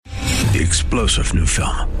The explosive new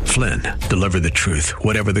film, Flynn, deliver the truth,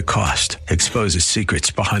 whatever the cost, exposes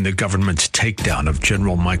secrets behind the government's takedown of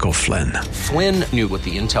General Michael Flynn. Flynn knew what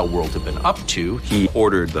the intel world had been up to. He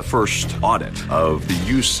ordered the first audit of the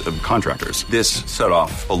use of contractors. This set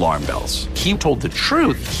off alarm bells. He told the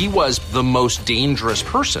truth. He was the most dangerous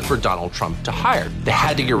person for Donald Trump to hire. They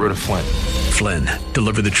had to get rid of Flynn. Flynn,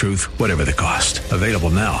 deliver the truth, whatever the cost. Available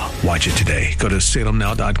now. Watch it today. Go to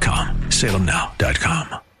salemnow.com.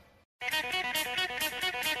 salemnow.com.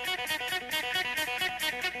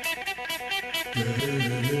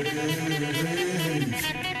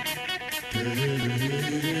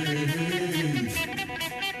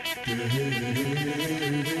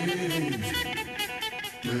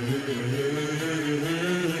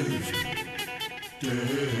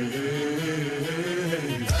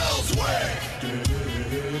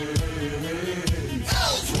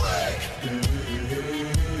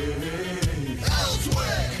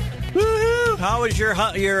 Woo-hoo! How was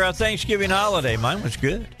your Thanksgiving holiday? Mine was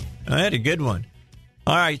good. I had a good one.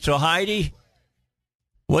 All right, so Heidi,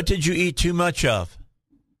 what did you eat too much of?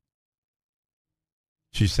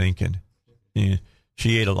 She's thinking. Yeah,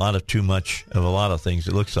 she ate a lot of too much of a lot of things,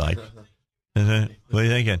 it looks like. What are you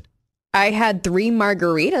thinking? I had 3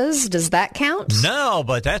 margaritas. Does that count? No,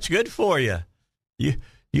 but that's good for you. You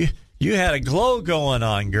had a glow going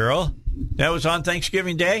on, girl. That was on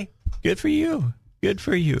Thanksgiving Day? Good for you. Good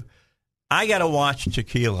for you. I got to watch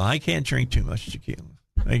tequila. I can't drink too much tequila.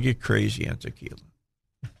 I get crazy on tequila.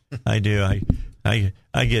 I do. I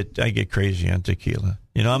get crazy on tequila.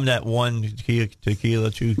 You know, I'm that 1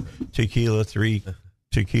 tequila, 2 tequila, 3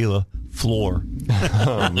 tequila floor.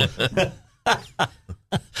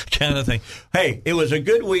 Kind of thing. Hey, it was a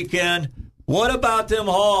good weekend. What about them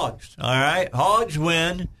Hogs? All right, Hogs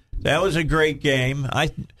win. That was a great game.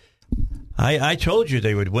 I told you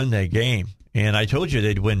they would win that game, and I told you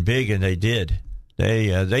they'd win big, and they did.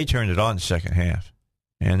 They turned it on the second half,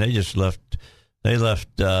 and they just left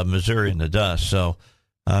Missouri in the dust. So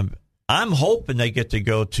I'm hoping they get to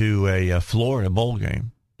go to a Florida bowl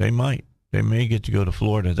game. They might. They may get to go to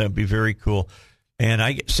Florida. That'd be very cool.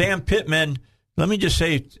 And Sam Pittman. Let me just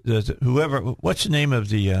say, whoever, what's the name of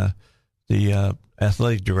the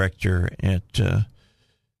athletic director at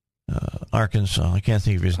Arkansas? I can't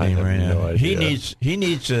think of his name right now. He needs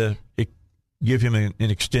to give him an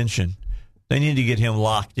extension. They need to get him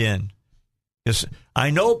locked in. Because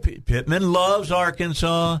I know Pittman loves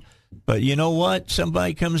Arkansas, but you know what?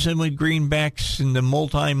 Somebody comes in with greenbacks in the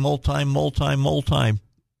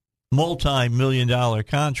multi-million-dollar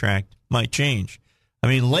contract might change. I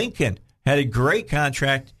mean, Lincoln had a great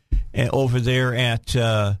contract over there at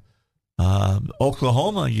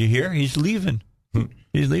Oklahoma. You hear? He's leaving.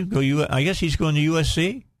 He's leaving. I guess he's going to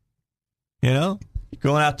USC. You know,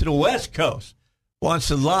 going out to the West Coast. Wants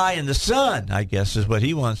to lie in the sun, I guess, is what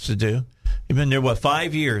he wants to do. He's been there,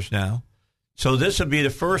 5 years now. So this will be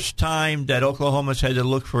the first time that Oklahoma's had to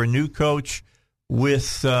look for a new coach with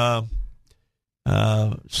since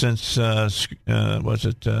was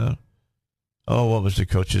it? What was the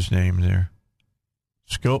coach's name there?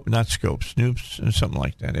 Snoops, something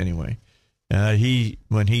like that. Anyway,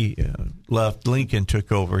 when he left, Lincoln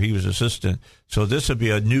took over. He was assistant. So this will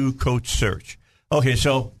be a new coach search. Okay,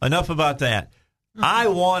 so enough about that. I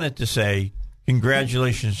wanted to say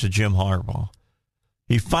congratulations to Jim Harbaugh.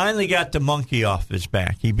 He finally got the monkey off his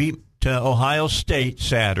back. He beat Ohio State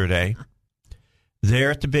Saturday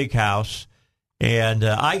there at the Big House. And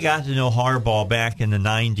I got to know Harbaugh back in the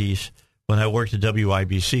 90s when I worked at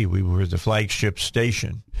WIBC. We were the flagship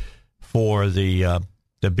station for the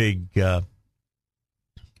big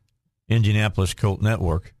Indianapolis Colt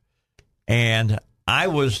Network. And I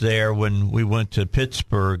was there when we went to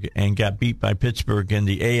Pittsburgh and got beat by Pittsburgh in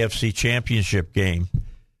the AFC Championship game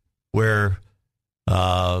where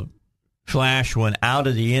Flash went out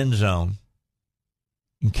of the end zone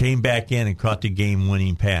and came back in and caught the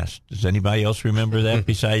game-winning pass. Does anybody else remember that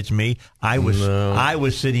besides me? I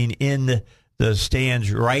was sitting in the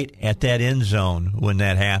stands right at that end zone when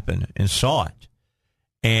that happened and saw it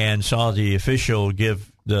and saw the official give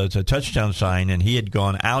the touchdown sign, and he had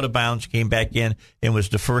gone out of bounds, came back in, and was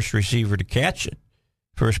the first receiver to catch it,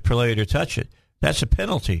 first player to touch it. That's a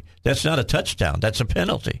penalty. That's not a touchdown. That's a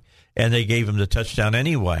penalty. And they gave him the touchdown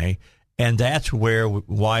anyway, and that's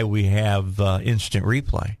why we have instant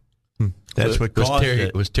replay. That's what caused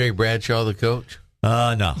it. Was Terry Bradshaw the coach?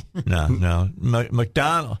 No.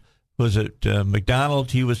 McDonald was it?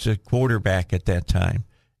 McDonald. He was the quarterback at that time.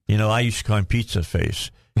 You know, I used to call him Pizza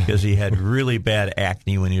Face because he had really bad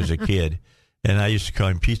acne when he was a kid, and I used to call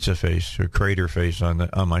him Pizza Face or Crater Face on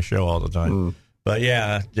my show all the time. But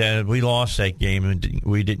yeah, we lost that game, and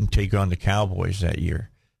we didn't take on the Cowboys that year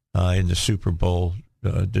in the Super Bowl.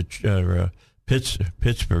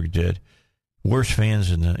 Pittsburgh did. Worst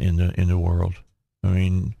fans in the world. I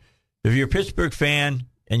mean, if you're a Pittsburgh fan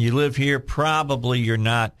and you live here, probably you're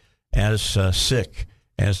not as sick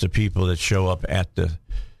as the people that show up at the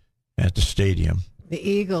stadium. The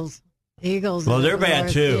Eagles. Well, they're bad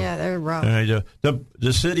too. Yeah, they're rough.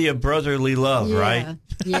 The city of brotherly love, right?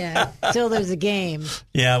 Yeah. Till there's a game.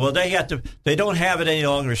 Yeah. Well, they don't have it any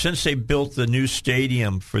longer since they built the new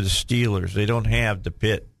stadium for the Steelers. They don't have the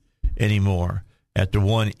pit anymore at the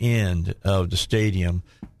one end of the stadium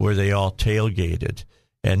where they all tailgated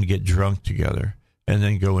and get drunk together and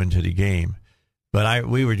then go into the game. But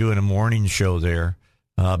we were doing a morning show there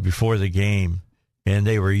before the game. And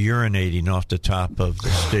they were urinating off the top of the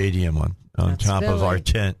stadium on top of our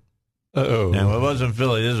tent. Oh, no, it wasn't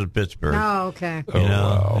Philly. This was Pittsburgh. Oh, okay.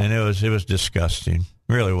 Wow. And it was disgusting.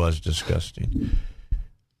 Really was disgusting.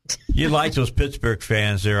 You like those Pittsburgh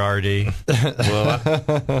fans there, RD?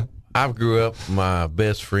 Well, I grew up. My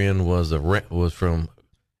best friend was from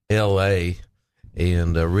L.A.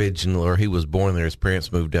 and he was born there. His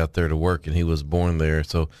parents moved out there to work, and he was born there.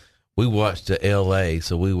 So we watched the L.A.,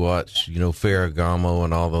 so we watched, Ferragamo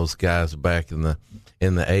and all those guys back in the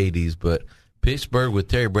 80s. But Pittsburgh with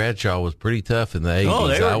Terry Bradshaw was pretty tough in the 80s. Oh,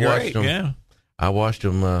 they were great, yeah. I watched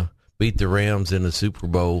them beat the Rams in the Super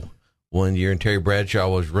Bowl one year, and Terry Bradshaw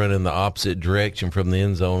was running the opposite direction from the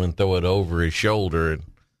end zone and throw it over his shoulder and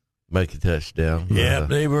make a touchdown. Yeah,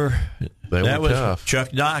 they were tough.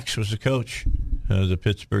 Chuck Knox was the coach of the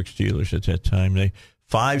Pittsburgh Steelers at that time.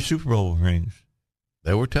 5 Super Bowl rings.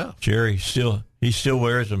 They were tough. Jerry still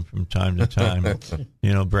wears them from time to time.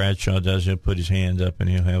 Bradshaw does. He'll put his hand up and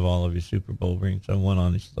he'll have all of his Super Bowl rings on one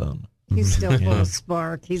on his thumb. He's still full of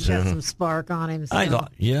spark. He's got some spark on him.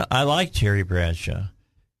 I like Terry Bradshaw.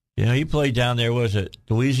 He played down there. Was it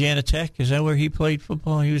Louisiana Tech? Is that where he played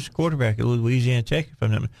football? He was a quarterback at Louisiana Tech.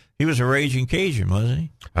 He was a raging Cajun, wasn't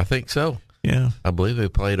he? I think so. Yeah, I believe he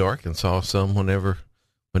played Arkansas some whenever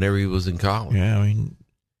he was in college. Yeah, I mean.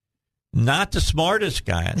 Not the smartest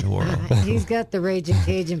guy in the world. He's got the raging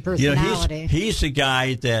Cajun personality. He's the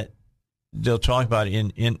guy that they'll talk about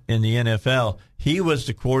in the NFL. He was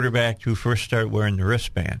the quarterback who first started wearing the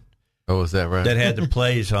wristband. Oh, is that right? That had the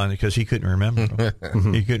plays on it because he couldn't remember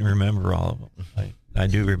them. He couldn't remember all of them. I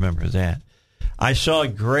do remember that. I saw a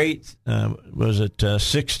great,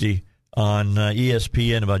 60 on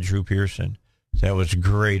ESPN about Drew Pearson. That was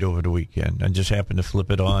great over the weekend. I just happened to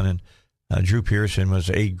flip it on, and Drew Pearson was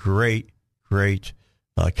a great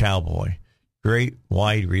Cowboy, great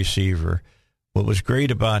wide receiver. What was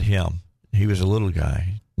great about him, he was a little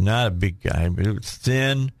guy, not a big guy, but he was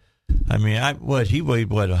thin. I mean, he weighed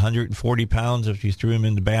 140 pounds if you threw him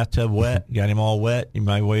in the bathtub wet, got him all wet. He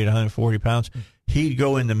might weigh 140 pounds. He'd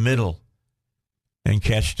go in the middle and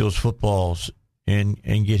catch those footballs and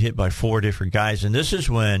get hit by 4 different guys. And this is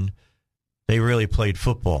when they really played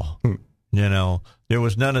football. There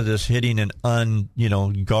was none of this hitting an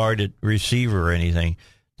unguarded receiver or anything.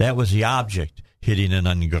 That was the object, hitting an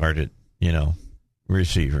unguarded,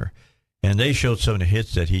 receiver. And they showed some of the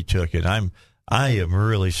hits that he took, and I am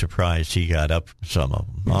really surprised he got up from some of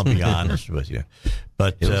them. I'll be honest with you.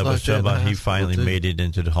 But he finally made it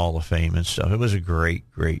into the Hall of Fame and stuff. It was a great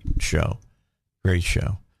show. Great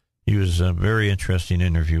show. He was a very interesting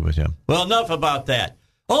interview with him. Well, enough about that.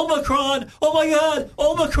 Omicron! Oh, my God!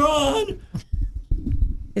 Omicron!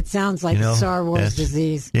 It sounds like Star Wars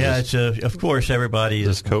disease. Yeah, it's of course, everybody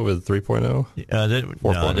is COVID 3.0?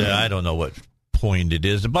 4.0. I don't know what point it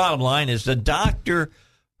is. The bottom line is the doctor,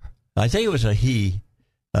 I think it was a he,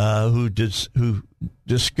 who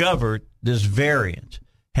discovered this variant,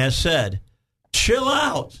 has said, chill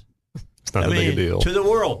out. It's not a big deal. To the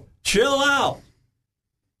world, chill out.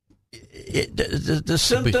 The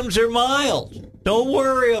symptoms are mild. Don't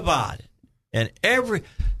worry about it. And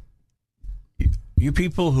you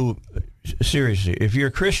people who, seriously, if you're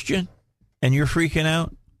a Christian and you're freaking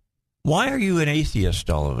out, why are you an atheist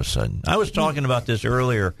all of a sudden? I was talking about this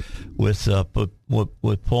earlier with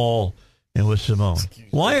Paul and with Simone.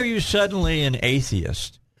 Why are you suddenly an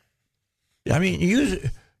atheist? I mean,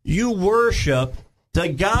 you worship the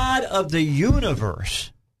God of the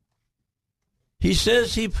universe. He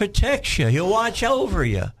says he protects you. He'll watch over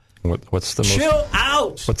you. What's the Chill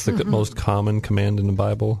out. What's the most common command in the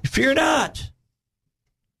Bible? Fear not.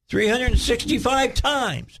 365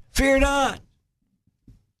 times. Fear not.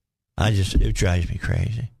 It drives me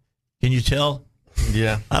crazy. Can you tell?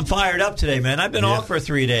 Yeah. I'm fired up today, man. I've been off for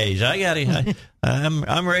 3 days.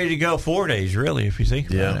 I'm ready to go 4 days, really, if you think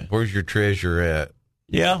about it. Where's your treasure at?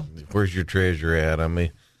 Yeah. Where's your treasure at? I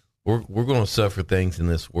mean, we're going to suffer things in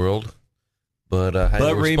this world, but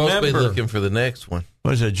hey, we're supposed to be looking for the next one.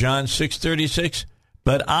 What is it, John 6:36?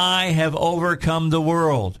 But I have overcome the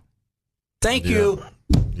world. Thank you.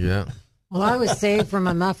 Yeah. Well, I was saved from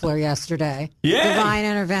a muffler yesterday. Yeah. Divine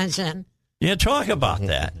intervention. Yeah, talk about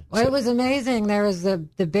that. Well, it was amazing. There was the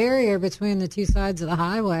barrier between the two sides of the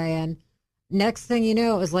highway, and next thing you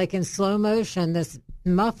know, it was like in slow motion, this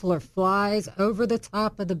muffler flies over the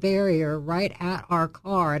top of the barrier right at our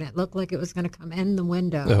car, and it looked like it was going to come in the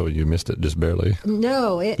window. Oh, you missed it just barely.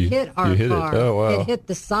 No, it hit our car. It. Oh, wow. It hit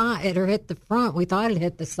the side, or hit the front. We thought it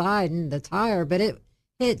hit the side and the tire, but it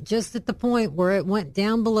hit just at the point where it went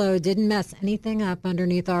down below, didn't mess anything up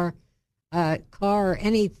underneath our car or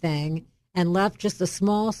anything, and left just a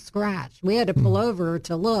small scratch. We had to pull over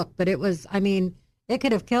to look, but it was, I mean, it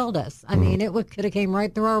could have killed us. I mean, it could have came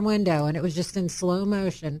right through our window, and it was just in slow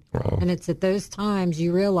motion. Wow. And it's at those times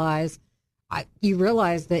you realize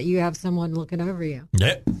that you have someone looking over you.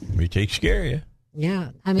 Yep, we take care of you.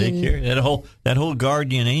 Yeah, I mean, take care. That whole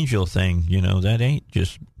guardian angel thing. That ain't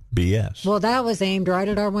just BS. Well, that was aimed right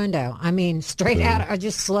at our window. I mean, straight at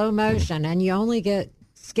just slow motion, and you only get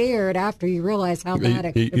scared after you realize how bad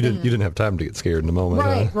it could you didn't have time to get scared in the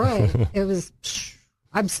moment. Right. It was.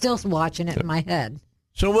 I'm still watching it in my head.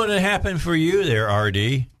 So what had happened for you there,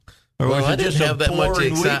 RD? Or Well, was it I didn't just have a that much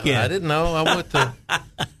boring excitement. weekend? I didn't know.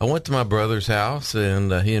 I went to my brother's house,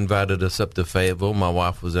 and he invited us up to Fayetteville. My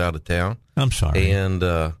wife was out of town. I'm sorry. And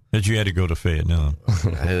that you had to go to Fayetteville.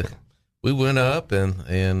 No. We went up, and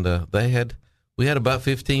we had about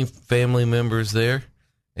 15 family members there,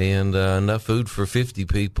 and enough food for 50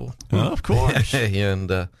 people. Well, of course.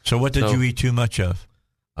 And so what did you eat too much of?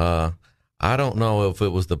 I don't know if it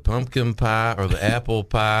was the pumpkin pie or the apple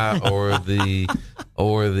pie or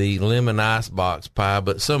the lemon icebox pie,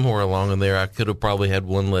 but somewhere along in there I could have probably had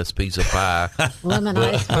one less piece of pie. Lemon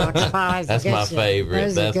icebox pies. That's my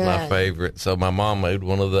favorite. That's my favorite. So my mom made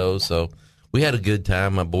one of those. So we had a good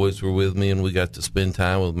time. My boys were with me, and we got to spend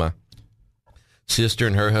time with my sister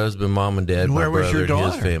and her husband, mom and dad, Where my was your brother and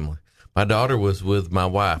his daughter? family. My daughter was with my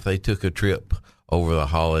wife. They took a trip over the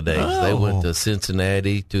holidays. Oh. They went to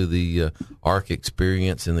Cincinnati to the Ark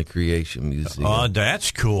Experience in the Creation Museum. Oh,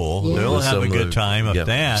 that's cool. Yeah. They'll With have a some of good time yeah, at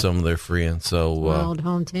that. Some of their friends. So, Old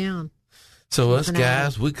hometown. so us Cincinnati.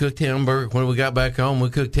 guys, we cooked hamburger. When we got back home, we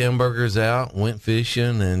cooked hamburgers out, went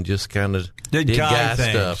fishing, and just kind of Did guy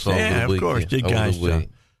stuff things. over Yeah, the of weekend. course, did over guy the stuff. week.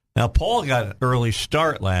 Now, Paul got an early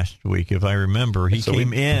start last week, if I remember. He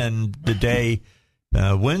came in the day,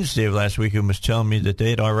 Wednesday of last week, and was telling me that they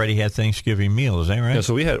had already had Thanksgiving meal. Is that right? Yeah,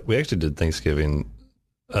 so we actually did Thanksgiving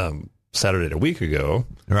Saturday a week ago,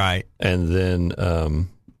 Right. and then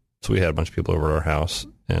so we had a bunch of people over at our house,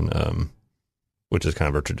 and which is kind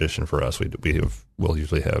of a tradition for us. We'll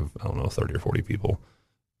usually have 30 or 40 people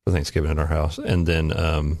for Thanksgiving at our house, and then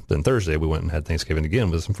Thursday we went and had Thanksgiving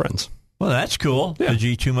again with some friends. Well, that's cool. Yeah. Did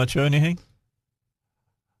you eat too much of anything?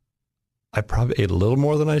 I probably ate a little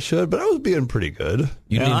more than I should, but I was being pretty good.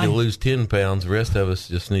 You need to lose 10 pounds. The rest of us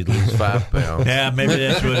just need to lose 5 pounds. Yeah, maybe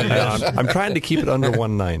that's what it is. I'm trying to keep it under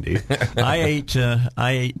 190. I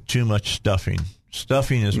ate too much stuffing.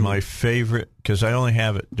 Stuffing is my favorite because I only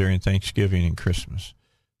have it during Thanksgiving and Christmas.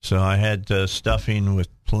 So I had stuffing with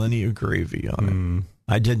plenty of gravy on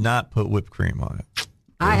it. I did not put whipped cream on it.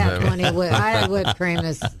 I had plenty of I had whipped cream.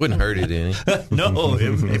 Wouldn't hurt it any. No,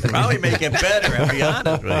 it probably make it better. I'll be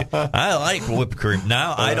honest with you. I like whipped cream.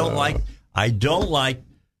 Now I don't like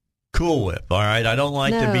Cool Whip. All right, I don't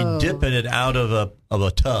like to be dipping it out of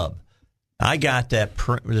a tub. I got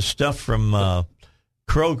the stuff from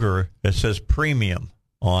Kroger that says premium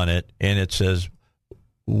on it, and it says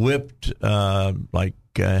whipped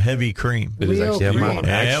heavy cream. It is Real actually cream.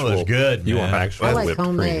 It was good. You man. want actual I like whipped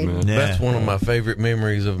homemade. cream. Yeah. That's one of my favorite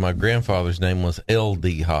memories of my grandfather's name was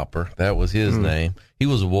L.D. Hopper. That was his name. He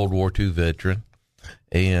was a World War II veteran,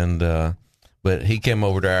 and but he came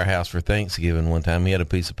over to our house for Thanksgiving one time. He had a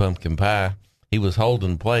piece of pumpkin pie. He was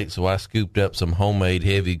holding the plate, so I scooped up some homemade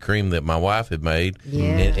heavy cream that my wife had made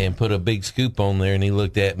and put a big scoop on there, and he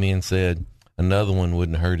looked at me and said, another one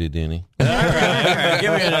wouldn't hurt it any. All right,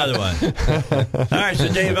 give me another one. All right, it's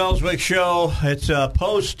the Dave Elswick Show. It's a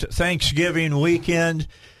post-Thanksgiving weekend.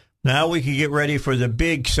 Now we can get ready for the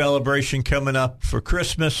big celebration coming up for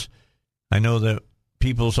Christmas. I know that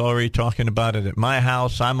people's already talking about it at my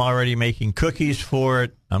house. I'm already making cookies for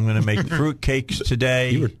it. I'm going to make fruit cakes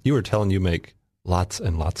today. You were telling you make lots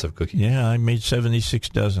and lots of cookies. Yeah, I made 76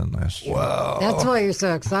 dozen last year. Wow. That's why you're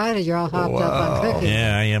so excited. You're all hopped up on cookies.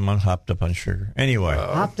 Yeah, I am. I'm hopped up on sugar. Anyway,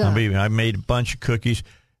 Hopped up. I made a bunch of cookies.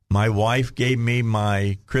 My wife gave me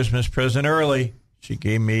my Christmas present early. She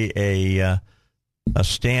gave me a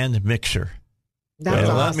stand mixer. That's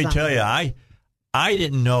awesome. Let me tell you, I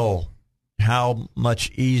didn't know how much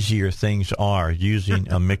easier things are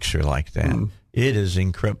using a mixer like that. It is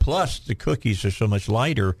incredible. Plus, the cookies are so much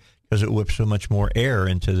lighter because it whips so much more air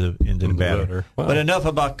into the batter. Wow. But enough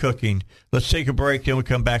about cooking. Let's take a break. Then we'll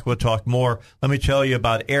come back. We'll talk more. Let me tell you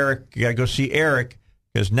about Eric. You got to go see Eric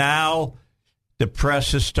because now the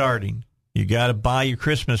press is starting. You got to buy your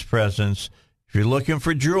Christmas presents. If you're looking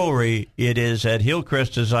for jewelry, it is at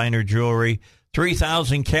Hillcrest Designer Jewelry,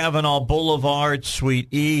 3000 Kavanaugh Boulevard, Suite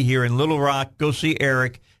E here in Little Rock. Go see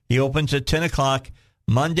Eric. He opens at 10 o'clock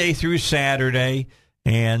Monday through Saturday,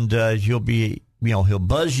 and he'll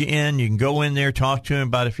buzz you in. You can go in there, talk to him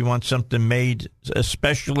about if you want something made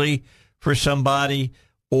especially for somebody,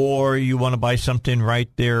 or you want to buy something right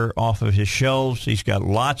there off of his shelves. He's got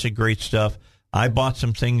lots of great stuff. I bought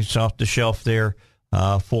some things off the shelf there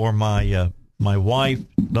for my wife.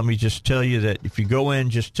 Let me just tell you that if you go in,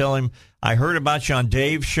 just tell him, I heard about you on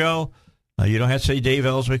Dave's show. You don't have to say Dave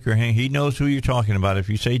Elswick or anything. He knows who you're talking about. If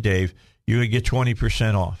you say Dave, you would get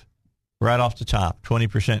 20% off right off the top,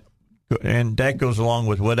 20%. And that goes along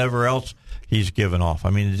with whatever else he's given off.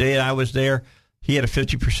 I mean, the day I was there, he had a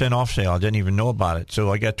 50% off sale. I didn't even know about it.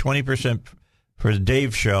 So I got 20% for the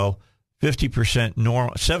Dave show, 50%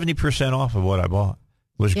 normal, 70% off of what I bought.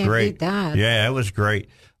 It was great. Beat that. Yeah, it was great.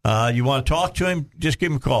 You want to talk to him, just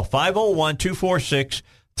give him a call,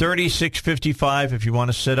 501-246-3655 if you want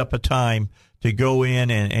to set up a time to go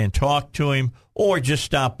in and talk to him, or just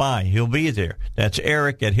stop by. He'll be there. That's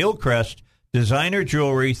Eric at Hillcrest Designer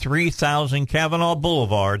Jewelry, 3000 Kavanaugh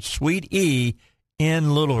Boulevard, Suite E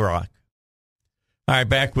in Little Rock. All right,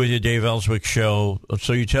 back with you, Dave Elswick Show.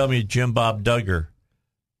 So you tell me Jim Bob Duggar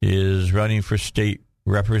is running for state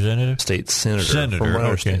representative? State senator. Senator,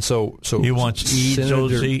 okay. So he wants Eads.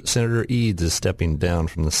 Senator Eads is stepping down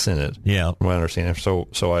from the Senate. Yeah. From what I understand.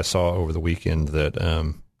 So I saw over the weekend that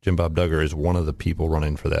Jim Bob Duggar is one of the people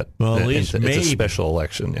running for that. Well, at least it's maybe, a special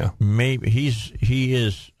election, yeah. Maybe he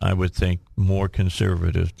is, I would think, more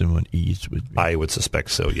conservative than what Eads would be. I would suspect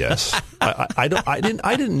so. Yes. I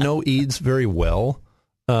didn't know Eads very well.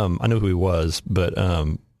 I know who he was, but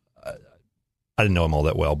I didn't know him all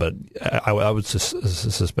that well. But I would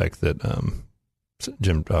suspect that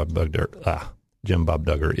Jim Bob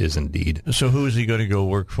Duggar is indeed. So who is he going to go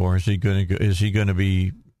work for? Is he going to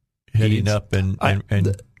be heading up and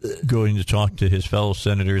going to talk to his fellow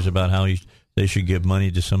senators about how they should give money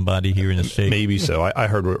to somebody here in the state? Maybe so. I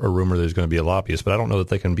heard a rumor there's going to be a lobbyist, but I don't know that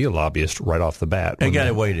they can be a lobbyist right off the bat. They got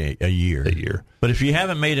to wait a year. A year. But if you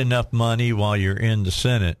haven't made enough money while you're in the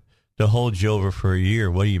Senate to hold you over for a year,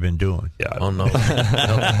 what have you been doing? Yeah. Oh no.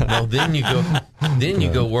 No. Then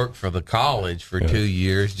you go work for the college for 2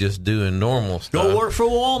 years, just doing normal stuff. Go work for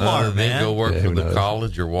Walmart, man. Then go work for the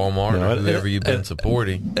college or Walmart or whoever you've been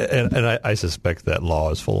supporting. And I suspect that law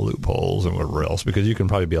is full of loopholes and whatever else, because you can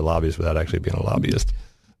probably be a lobbyist without actually being a lobbyist.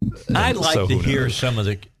 I'd like to hear some of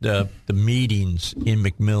the meetings in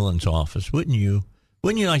McMillan's office, wouldn't you?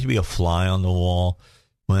 Wouldn't you like to be a fly on the wall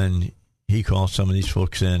when he calls some of these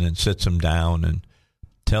folks in and sits them down and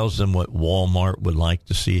tells them what Walmart would like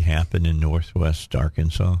to see happen in Northwest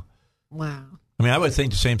Arkansas? Wow. I mean, I would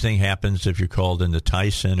think the same thing happens if you're called into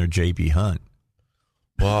Tyson or J.B. Hunt.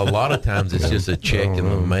 Well, a lot of times it's just a check in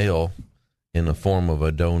the mail in the form of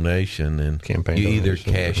a donation, and you either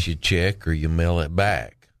cash your check or you mail it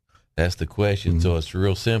back. That's the question. So it's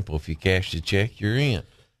real simple. If you cash the check, you're in.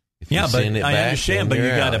 If yeah, you but send it I back, understand. But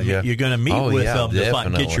you're going to meet with them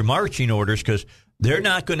to get your marching orders, because they're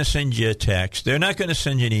not going to send you a text. They're not going to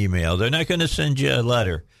send you an email. They're not going to send you a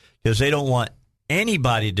letter, because they don't want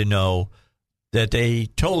anybody to know that they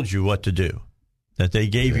told you what to do, that they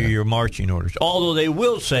gave you your marching orders. Although they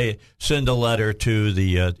will send a letter to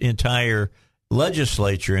the entire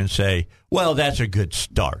legislature and say, well, that's a good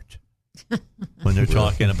start. When they're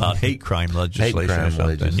talking about hate crime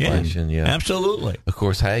legislation. Yeah. Absolutely. Of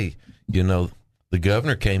course, hey, the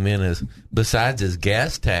governor came in besides his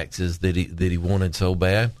gas taxes that he wanted so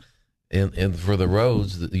bad, and for the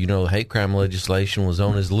roads, hate crime legislation was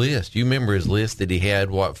on his list. You remember his list that he had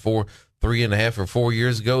 3.5 or 4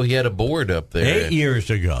 years ago? He had a board up there. 8 years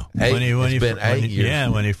ago.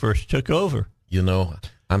 When he first took over.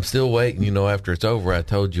 I'm still waiting. After it's over, I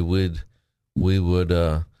told you we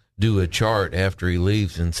would do a chart after he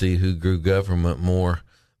leaves and see who grew government more,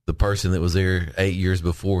 the person that was there 8 years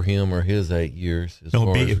before him or his 8 years.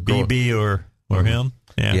 BB or him?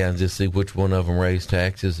 Yeah, and just see which one of them raised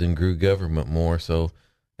taxes and grew government more. So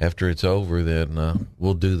after it's over, then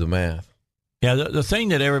we'll do the math. Yeah, the thing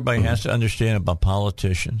that everybody has to understand about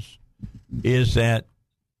politicians is that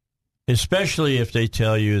especially if they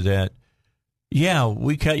tell you that, yeah,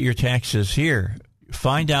 we cut your taxes here.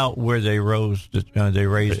 Find out where they raised the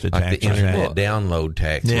taxes. Like the internet download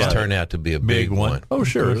taxes turned out to be a big one. Oh,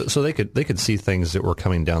 sure. So they could see things that were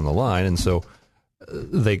coming down the line, and so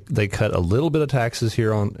they cut a little bit of taxes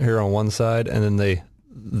here on one side, and then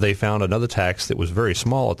they found another tax that was very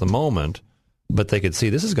small at the moment, but they could see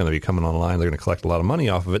this is going to be coming online. They're going to collect a lot of money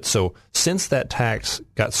off of it. So since that tax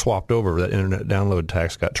got swapped over, that internet download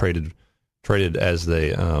tax got traded as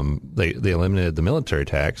they eliminated the military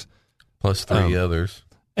tax. Plus 3 others.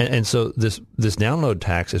 And so this download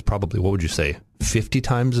tax is probably, what would you say, 50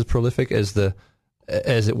 times as prolific as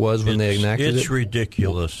it was when they enacted it? It's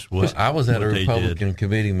ridiculous. I was at a Republican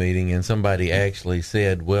committee meeting, and somebody actually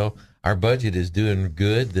said, well, our budget is doing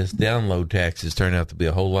good. This download tax has turned out to be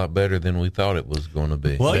a whole lot better than we thought it was going to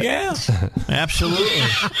be. Well, yeah, absolutely.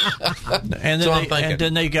 And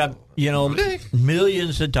then they got,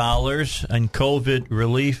 millions of dollars in COVID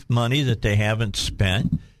relief money that they haven't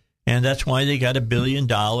spent. And that's why they got $1 billion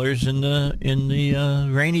in the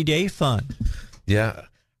rainy day fund. Yeah,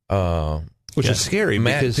 which is scary.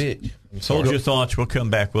 Matt because hold your thoughts. We'll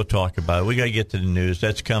come back. We'll talk about it. We got to get to the news.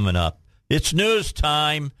 That's coming up. It's news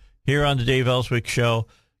time here on the Dave Elswick Show.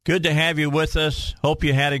 Good to have you with us. Hope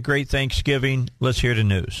you had a great Thanksgiving. Let's hear the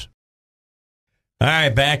news. All right,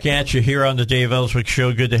 back at you here on the Dave Elswick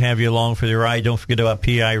Show. Good to have you along for the ride. Don't forget about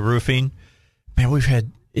PI Roofing.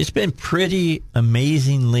 Man, it's been pretty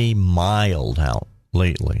amazingly mild out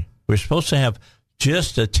lately. We're supposed to have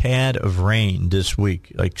just a tad of rain this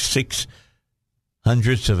week, like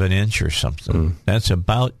 0.06 of an inch or something. That's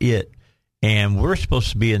about it. And we're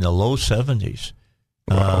supposed to be in the low 70s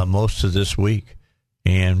most of this week.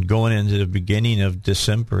 And going into the beginning of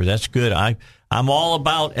December, that's good. I'm all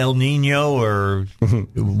about El Nino or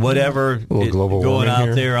whatever going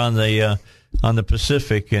out there on the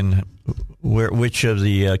Pacific and which of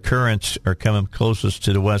the currents are coming closest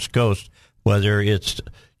to the West Coast, whether it's,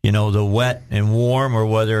 the wet and warm or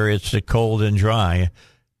whether it's the cold and dry.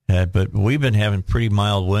 But we've been having pretty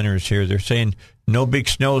mild winters here. They're saying no big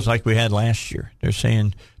snows like we had last year. They're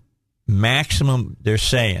saying maximum, all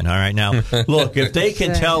right. Now, look, if they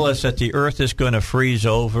can tell us that the earth is going to freeze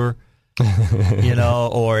over,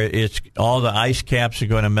 or it's all the ice caps are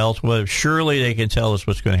going to melt. Well, surely they can tell us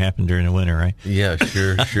what's going to happen during the winter, right? Yeah,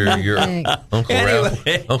 sure. Your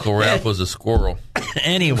Uncle Ralph was a squirrel.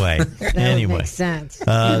 Anyway, makes sense.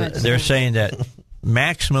 They're saying that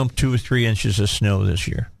maximum 2 or 3 inches of snow this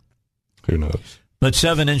year. Who knows? But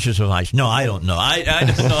 7 inches of ice. No, I don't know. I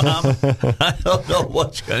don't know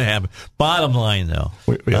what's going to happen. Bottom line, though.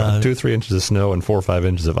 2 or 3 inches of snow and 4 or 5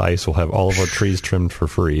 inches of ice will have all of our trees trimmed for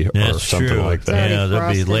free or something like that. Yeah,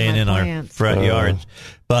 they'll be laying in our front yards.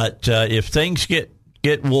 But if things get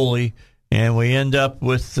woolly and we end up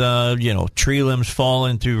with, tree limbs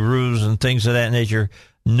falling through roofs and things of that nature,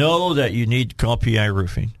 know that you need to call PI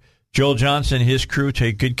Roofing. Joel Johnson and his crew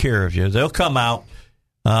take good care of you. They'll come out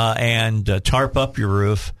and tarp up your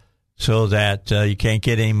roof so that you can't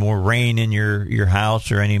get any more rain in your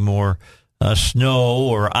house or any more snow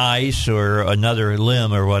or ice or another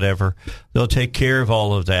limb or whatever. They'll take care of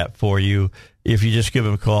all of that for you if you just give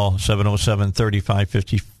them a call,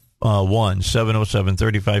 707-3551,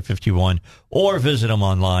 707-3551, or visit them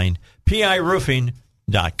online,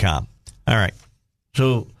 piroofing.com. All right.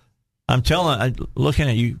 So I'm looking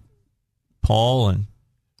at you, Paul and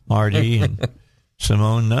Marty and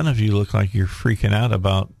Simone, none of you look like you're freaking out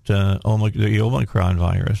about the Omicron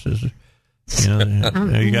virus. I'm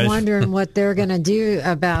wondering what they're going to do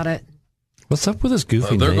about it. What's up with this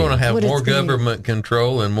goofy They're going to have more government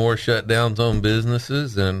control and more shutdowns on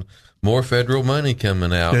businesses and more federal money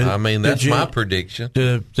coming out. That's my prediction.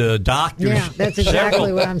 The doctors... Yeah, that's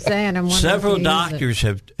exactly what I'm saying. Several doctors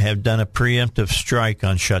have done a preemptive strike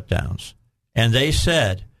on shutdowns. And they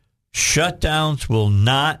said shutdowns will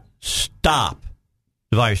not stop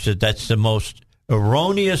the virus. That's the most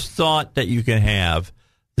erroneous thought that you can have,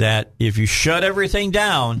 that if you shut everything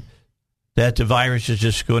down, that the virus is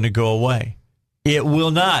just going to go away. It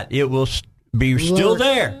will not. It will be still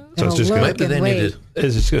there. So it's just going to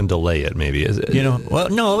delay it, maybe, is it? Well,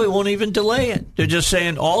 no, it won't even delay it. They're just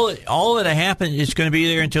saying all that happened is going to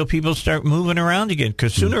be there until people start moving around again.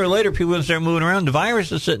 Because sooner or later, people will start moving around. The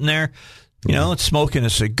virus is sitting there. It's smoking a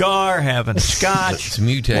cigar, having a scotch, it's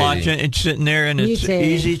mutating. Watching, it's sitting there in its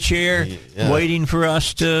easy chair, waiting for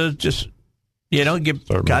us to just,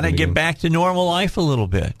 get back to normal life a little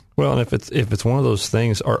bit. Well, and if it's one of those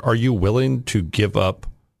things, are you willing to give up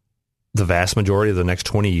the vast majority of the next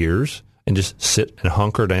 20 years and just sit and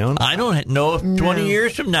hunker down? I don't know if 20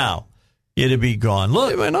 years from now, it'd be gone.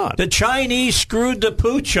 Look, It may not. the Chinese screwed the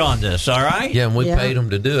pooch on this, all right? Yeah, and we Yeah. paid them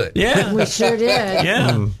to do it. Yeah. We sure did.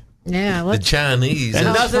 Yeah. Yeah, The let's Chinese. And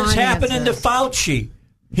Self nothing's happening to finances. Fauci.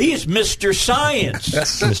 He's Mr. Science.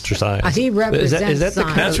 Mr. Science. He represents is that the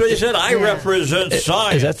science. That's what he said. I Yeah. represent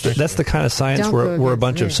science. that's the kind of science Don't where go a against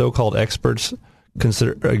bunch me. of so-called experts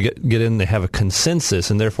get in. They have a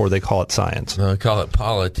consensus, and therefore they call it science. No, call it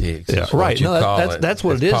politics. Yeah, That's what right. you No, call that's it. that's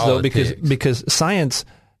what It's it is, though, politics. because science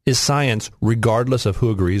is science regardless of who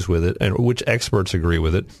agrees with it and which experts agree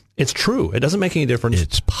with it. It's true. It doesn't make any difference.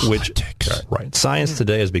 It's politics. Right. Science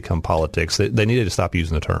today has become politics. They needed to stop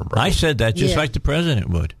using the term. Right? I said that just Yeah. like the president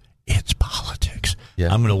would. It's politics.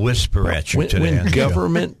 Yeah. I'm going to whisper at you today. When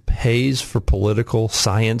government pays for political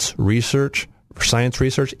science research,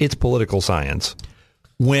 it's political science.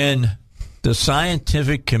 When the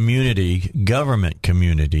scientific community, government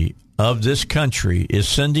community of this country is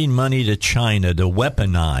sending money to China to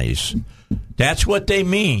weaponize, that's what they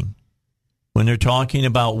mean when they're talking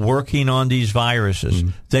about working on these viruses.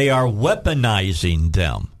 They are weaponizing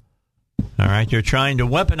them. All right? They're trying to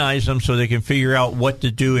weaponize them so they can figure out what to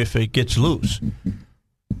do if it gets loose.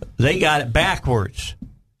 They got it backwards.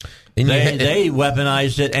 And you They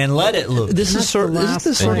weaponized it and let it loose. This is That's sort. the Isn't last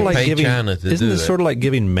this sort of thing. like Pay giving? China to Isn't do this that. sort of like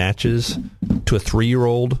giving matches to a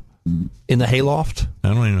 3-year-old in the hayloft?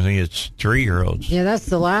 I don't even think it's 3-year-olds. Yeah, that's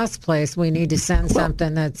the last place we need to send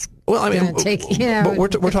something that's well, I mean, going to take, but we're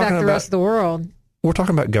affect talking the about- rest of the world. We're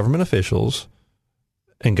talking about government officials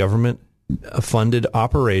and government-funded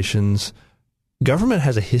operations. Government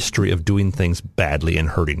has a history of doing things badly and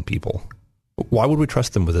hurting people. Why would we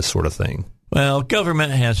trust them with this sort of thing? Well,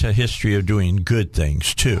 government has a history of doing good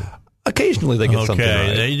things, too. Occasionally they get something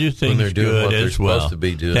right. They do things they're doing good what they're as well. supposed to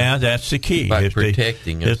be doing. Yeah, that's the key. Like if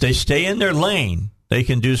protecting they, us. If they stay in their lane, they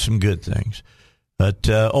can do some good things. But,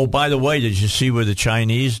 by the way, did you see where the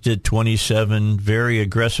Chinese did 27 very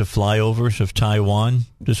aggressive flyovers of Taiwan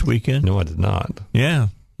this weekend? No, I did not. Yeah,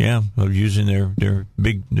 using their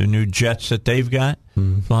new jets that they've got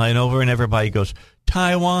flying over, and everybody goes,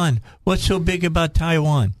 Taiwan, what's so big about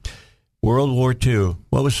Taiwan? World War II,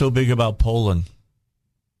 what was so big about Poland?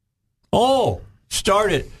 Oh,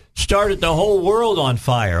 started the whole world on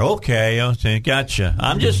fire. Okay, gotcha.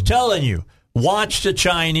 I'm just telling you, watch the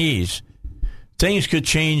Chinese. Things could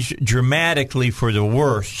change dramatically for the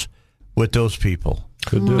worse with those people.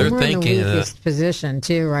 Could do. They're We're thinking, in the weakest position,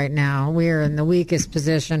 too, right now. We're in the weakest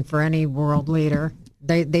position for any world leader.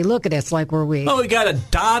 They look at us like we're weak. Oh, we got a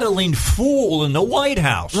dawdling fool in the White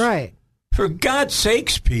House. Right. For God's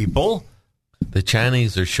sakes, people. The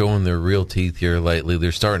Chinese are showing their real teeth here lately.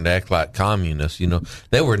 They're starting to act like communists. You know,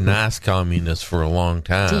 they were nice communists for a long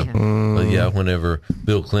time. Yeah. But yeah, whenever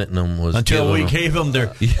Bill Clinton was Until we killing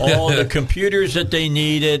them. gave them all the computers that they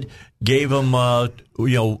needed, gave them,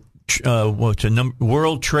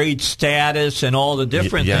 world trade status and all the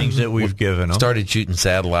different Yeah. things that we've given them. Started shooting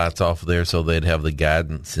satellites off of there so they'd have the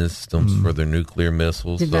guidance systems for their nuclear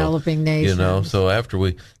missiles. Developing You know, nations. so after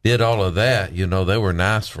we did all of that, you know, they were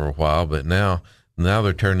nice for a while, but now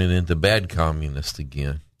they're turning into bad communists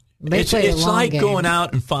again. They It's play a long like game. going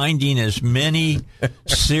out and finding as many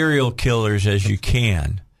serial killers as you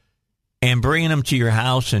can and bringing them to your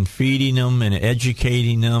house and feeding them and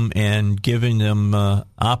educating them and giving them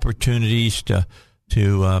opportunities to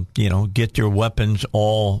get their weapons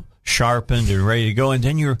all sharpened and ready to go. And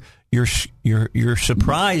then you're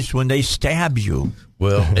surprised when they stab you.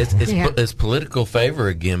 Well, it's Yeah. it's political favor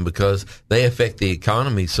again because they affect the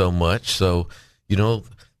economy so much. So, you know,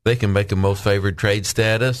 they can make a most favored trade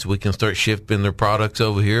status. We can start shipping their products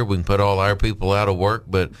over here. We can put all our people out of work.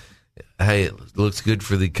 But, hey, it looks good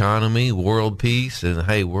for the economy, world peace, and,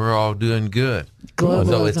 hey, we're all doing good. So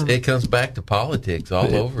Globalism. it comes back to politics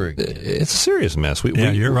all over again. It's a serious mess.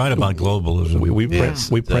 You're right about globalism. We print Yes,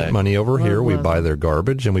 print exactly. money over here. We Globalism. buy their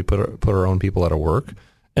garbage, and we put our own people out of work.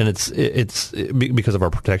 And it's because of our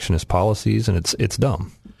protectionist policies, and it's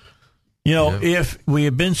dumb. You know, if we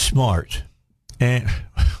had been smart, and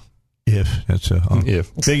if that's a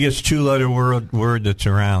If. biggest 2-letter word that's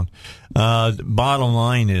around. The bottom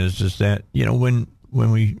line is that, you know, when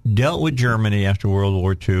we dealt with Germany after World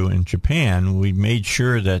War II and Japan, we made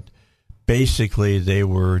sure that basically they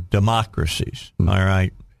were democracies. All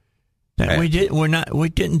right, that we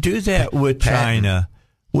didn't do that with China.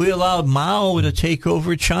 We allowed Mao to take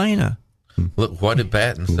over China. Look, what did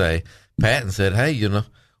Patton say? Patton said, hey, you know,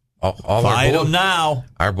 all Fight our them now.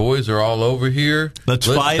 Our boys are all over here. Let's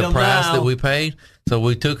Look fight at the 'em price now. that we paid. So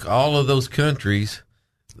we took all of those countries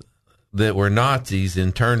that were Nazis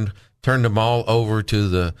and turned them all over to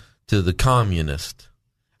the communist.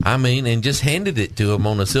 I mean, and just handed it to him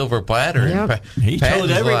on a silver platter. Yep. And He told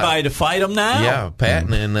everybody to fight him now. Yeah,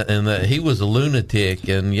 Patton, and he was a lunatic.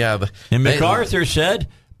 And, And MacArthur said,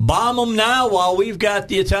 bomb them now while we've got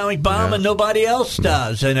the atomic bomb and nobody else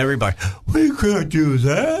does. And everybody, we can't do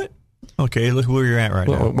that. Okay, look where you're at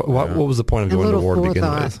now. What was the point of going to war to begin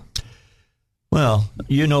with? Well,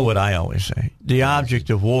 you know what I always say. The object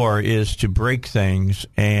of war is to break things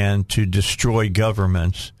and to destroy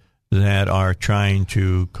governments that are trying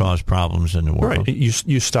to cause problems in the world. Right.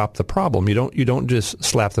 You stop the problem. You don't just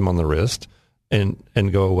slap them on the wrist and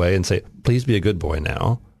go away and say, please be a good boy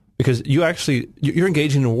now. Because you're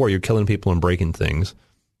engaging in a war. You're killing people and breaking things.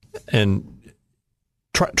 And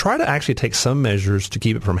try to actually take some measures to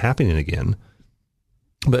keep it from happening again.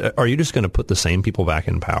 But are you just going to put the same people back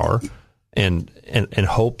in power and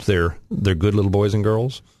hope they're good little boys and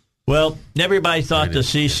girls? Well, everybody thought the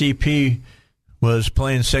CCP was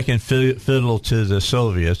playing second fiddle to the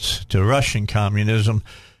Soviets, to Russian communism.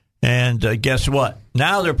 And guess what?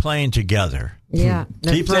 Now they're playing together. Yeah.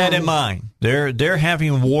 Keep that in mind. They're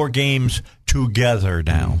having war games together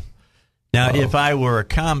now. Now, if I were a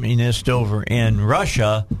communist over in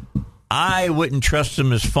Russia, I wouldn't trust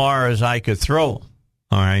them as far as I could throw them,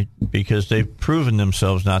 all right, because they've proven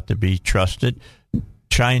themselves not to be trusted.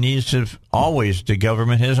 The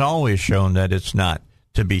government has always shown that it's not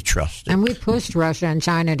to be trusted. And we pushed Russia and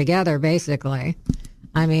China together, basically.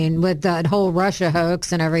 I mean, with that whole Russia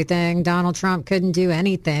hoax and everything, Donald Trump couldn't do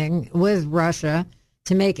anything with Russia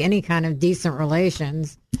to make any kind of decent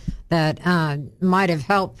relations that might have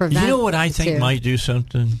helped prevent. You know what I think might do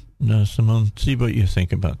something, Simone? See what you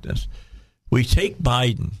think about this. We take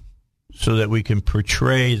Biden so that we can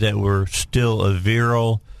portray that we're still a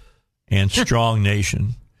virile and strong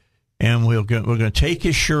nation, and we're going to take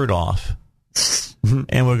his shirt off,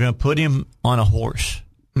 and we're going to put him on a horse.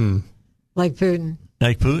 Like Putin.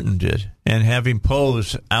 Like Putin did, and have him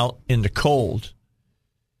pose out in the cold,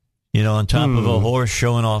 on top of a horse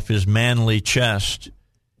showing off his manly chest.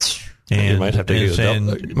 And, you might have to saying,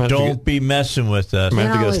 don't be messing with us. Might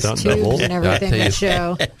have to get a stunt double. And everything to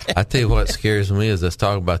show. I tell you what scares me is let's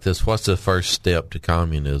talk about this. What's the first step to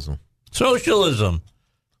communism? Socialism.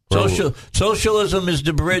 Socialism is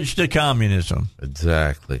the bridge to communism.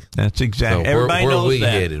 Exactly. That's exactly. So Everybody knows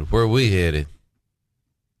that. Where are we headed?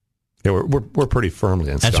 Yeah, we're pretty firmly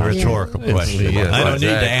in. That's a rhetorical question. Yeah, I don't need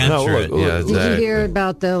to answer it. Yeah, exactly. Did you hear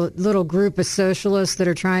about the little group of socialists that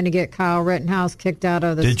are trying to get Kyle Rittenhouse kicked out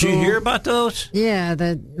of the school? Did you hear about those? Yeah,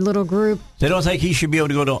 the little group. They don't think he should be able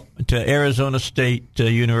to go to Arizona State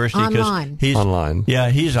University online. He's online. Yeah,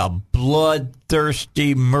 he's a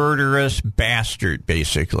bloodthirsty, murderous bastard,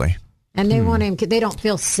 basically. And they want him. They don't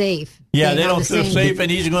feel safe. Yeah, they don't feel safe, and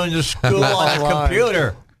he's going to school on a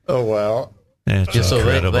computer. Oh wow. It's so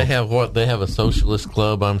incredible. they have what? They have a socialist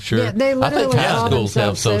club, I'm sure. Yeah, they I think literally high call schools have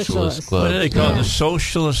themselves socialist socialists. clubs. What do they call it? The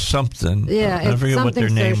socialist something? Yeah, I forget what their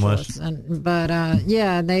name was.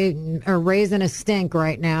 They are raising a stink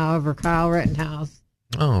right now over Kyle Rittenhouse.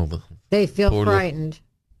 Oh, they feel frightened.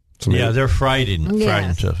 Yeah, they're frightened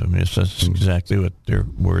Yes. of him. Yes, that's exactly what their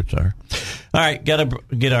words are. All right, got to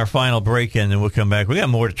get our final break in, and we'll come back. We got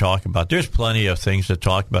more to talk about. There's plenty of things to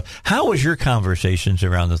talk about. How was your conversations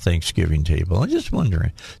around the Thanksgiving table? I'm just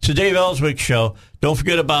wondering. It's the Dave Elswick Show. Don't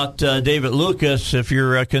forget about David Lucas. If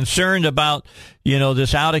you're concerned about,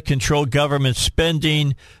 this out-of-control government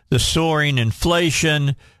spending, the soaring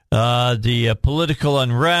inflation, the political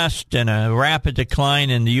unrest, and a rapid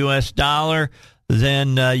decline in the U.S. dollar,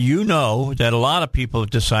 then you know that a lot of people have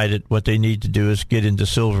decided what they need to do is get into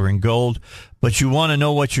silver and gold. But you want to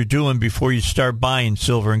know what you're doing before you start buying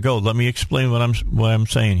silver and gold. Let me explain what I'm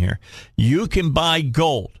saying here. You can buy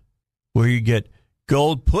gold where you get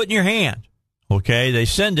gold put in your hand. Okay, they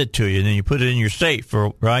send it to you, and then you put it in your safe,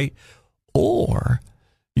 right? Or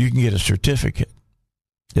you can get a certificate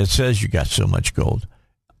that says you got so much gold.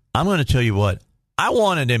 I'm going to tell you what. I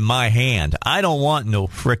want it in my hand. I don't want no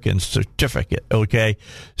frickin' certificate, okay?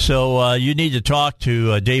 So you need to talk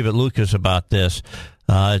to David Lucas about this.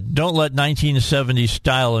 Don't let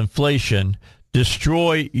 1970s-style inflation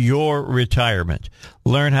destroy your retirement.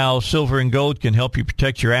 Learn how silver and gold can help you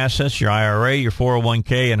protect your assets, your IRA, your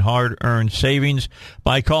 401k, and hard-earned savings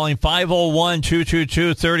by calling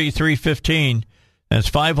 501-222-3315. That's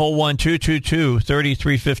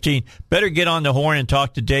 501-222-3315. Better get on the horn and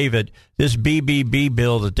talk to David. This BBB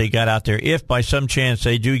bill that they got out there, if by some chance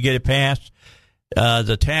they do get it passed,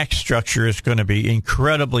 the tax structure is going to be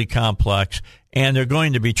incredibly complex, and they're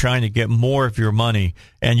going to be trying to get more of your money,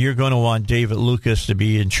 and you're going to want David Lucas to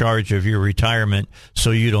be in charge of your retirement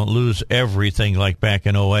so you don't lose everything like back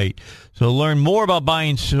in '08. So learn more about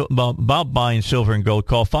buying silver and gold.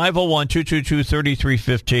 Call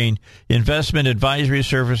 501-222-3315. Investment advisory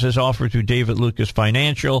services offered through David Lucas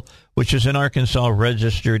Financial, which is an Arkansas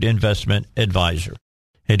registered investment advisor.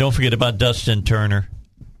 Hey, don't forget about Dustin Turner.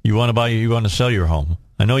 You want to sell your home.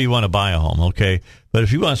 I know you want to buy a home, okay? But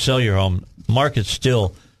if you want to sell your home, market's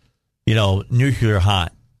still, nuclear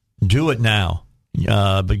hot. Do it now.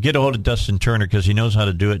 But get a hold of Dustin Turner because he knows how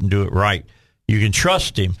to do it and do it right. You can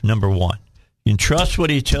trust him, number one. You can trust what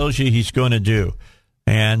he tells you he's going to do.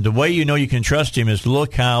 And the way you know you can trust him is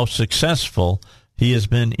look how successful he has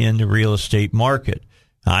been in the real estate market.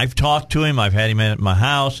 I've talked to him. I've had him at my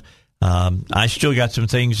house. I still got some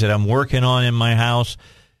things that I'm working on in my house.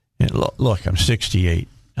 And look, I'm 68.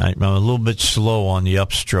 I'm a little bit slow on the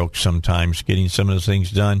upstroke sometimes, getting some of those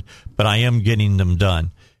things done, but I am getting them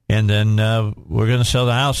done. And then we're going to sell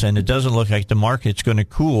the house, and it doesn't look like the market's going to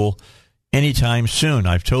cool anytime soon.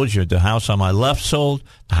 I've told you the house on my left sold,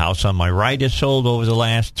 the house on my right is sold over the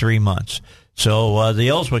last 3 months. So the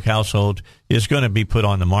Elswick household is going to be put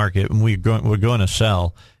on the market, and we're going to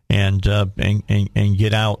sell and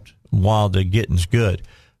get out while the getting's good.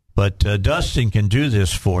 But Dustin can do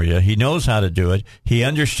this for you. He knows how to do it. He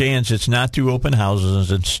understands it's not through open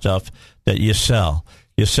houses and stuff that you sell.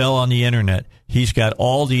 You sell on the Internet. He's got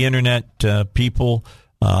all the Internet people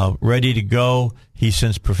ready to go. He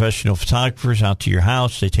sends professional photographers out to your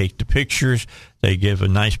house. They take the pictures. They give a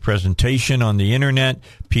nice presentation on the Internet.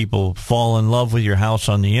 People fall in love with your house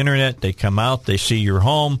on the Internet. They come out. They see your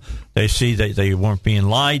home. They see that they weren't being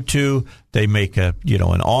lied to. They make an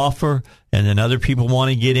offer, and then other people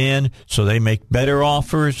want to get in, so they make better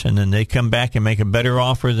offers, and then they come back and make a better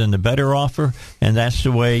offer than the better offer, and that's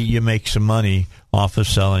the way you make some money off of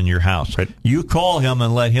selling your house. Right. You call him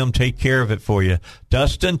and let him take care of it for you.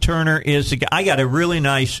 Dustin Turner is the guy. I got a really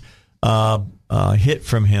nice hit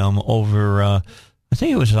from him over, I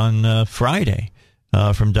think it was on Friday,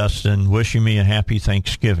 from Dustin, wishing me a happy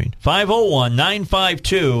Thanksgiving.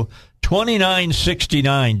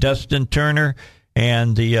 501-952-2969. Dustin Turner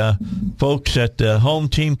and the folks at the Home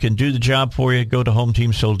Team can do the job for you. Go to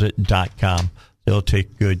HomeTeamSoldIt.com. They'll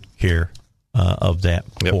take good care of that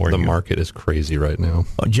for you. The market is crazy right now.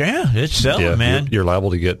 Oh, yeah, it's selling, man. You're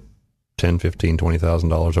liable to get $10,000, $15,000,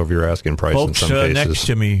 $20,000 over your asking price. Folks in some cases. Next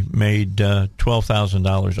to me made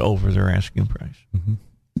 $12,000 over their asking price. Mm-hmm.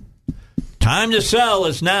 Time to sell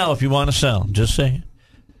is now if you want to sell. Just saying.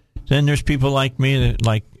 Then there's people like me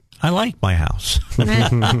that I like my house,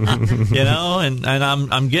 and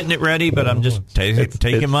I'm getting it ready, but I'm just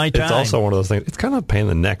taking my time. It's also one of those things. It's kind of a pain in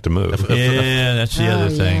the neck to move. Yeah, that's the other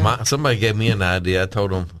thing. Somebody gave me an idea. I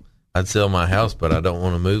told them I'd sell my house, but I don't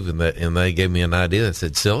want to move, and they gave me an idea that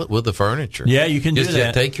said sell it with the furniture. Yeah, you can just do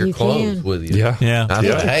that. Take your clothes with you. Yeah. I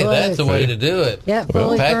thought, hey, that's the way to do it. Yeah,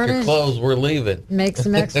 fully pack furnished. your clothes. We're leaving. Make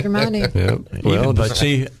some extra money. Yeah. Well, but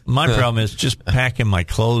see, my problem is just packing my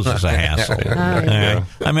clothes is a hassle. Yeah.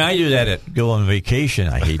 I mean, I do that at go on vacation.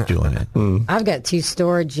 I hate doing it. I've got 2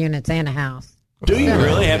 storage units and a house. Do you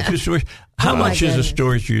really have 2 storage? How much is a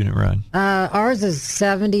storage unit run? Ours is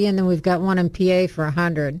 70, and then we've got one in PA for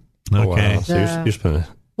 100. Okay. Wow. So you're spending.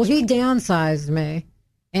 Well, he downsized me,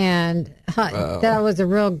 and that was a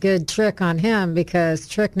real good trick on him because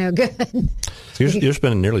trick no good. So you're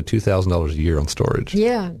spending nearly $2,000 a year on storage.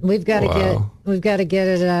 Yeah, we've got to get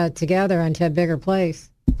it together into a bigger place.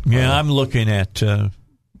 Yeah, I'm looking at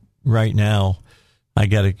right now. I've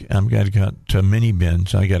got mini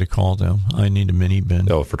bins. I got to call them. I need a mini bin.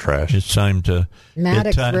 Oh, for trash. It's time to.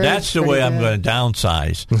 That's the way I'm going to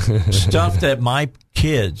downsize. Stuff that my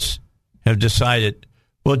kids have decided.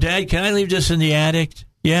 Well, Dad, can I leave this in the attic?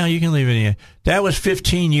 Yeah, you can leave it in the attic. That was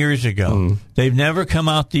 15 years ago. They've never come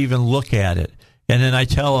out to even look at it. And then I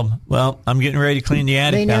tell them, well, I'm getting ready to clean the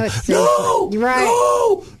attic now.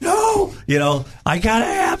 No, I got to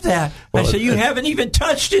have that. Well, I said, you haven't even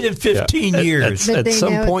touched it in 15 years. But at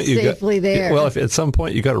some point, there. Well, at some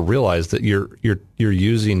point, you got to realize that you're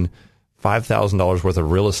using $5,000 worth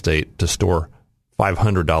of real estate to store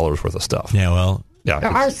 $500 worth of stuff. Yeah, well. Yeah,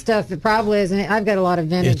 our stuff, it probably isn't. I've got a lot of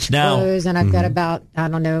vintage clothes, and I've got about, I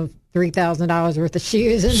don't know, $3,000 worth of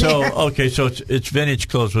shoes in there. Okay, so it's vintage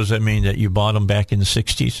clothes. What does that mean, that you bought them back in the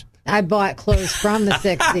 60s? I bought clothes from the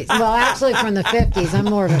 60s. Well, actually from the 50s. I'm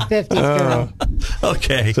more of a 50s girl.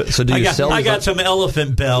 Okay. So do you sell? I got some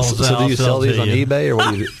elephant bells. So do you sell these on eBay, or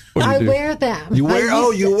what do you do? I wear them. You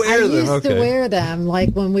wear? You wear them. I used to wear them.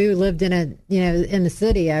 Like when we lived in the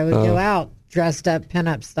city, I would go out dressed up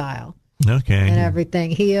pinup style. Okay. And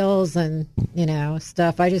everything, heels and,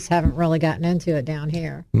 stuff. I just haven't really gotten into it down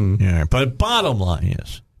here. Yeah, but bottom line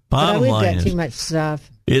is, we've got too much stuff.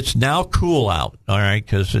 It's now cool out, all right,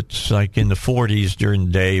 because it's like in the 40s during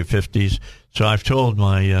the day, 50s. So I've told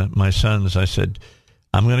my sons, I said,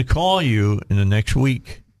 I'm going to call you in the next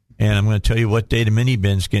week, and I'm going to tell you what day the mini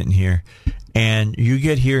bin's getting here. And you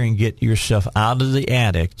get here and get your stuff out of the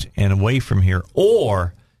attic and away from here,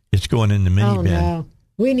 or it's going in the mini bin. No.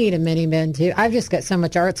 We need a mini bin, too. I've just got so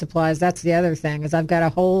much art supplies. That's the other thing, is I've got a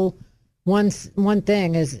whole one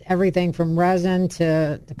thing is everything from resin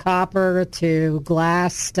to copper to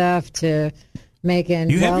glass stuff to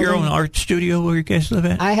making. You have your own art studio where you guys live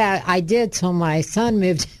at? I did till my son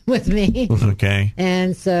moved with me. Okay.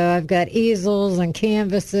 And so I've got easels and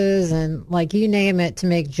canvases and you name it to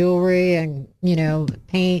make jewelry and,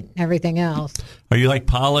 paint and everything else. Are you like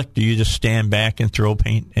Pollock? Do you just stand back and throw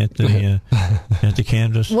paint at the at the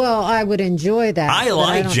canvas? Well, I would enjoy that. I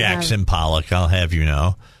like Jackson Pollock, I'll have you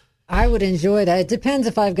know. I would enjoy that. It depends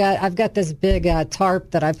if I've got this big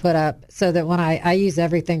tarp that I put up so that when I use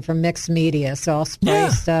everything from mixed media, so I'll spray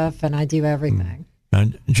stuff and I do everything.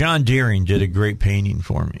 John Deering did a great painting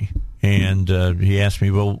for me, and he asked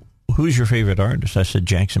me, well, who's your favorite artist? I said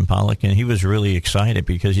Jackson Pollock, and he was really excited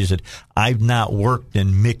because he said, I've not worked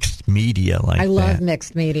in mixed media like that. I love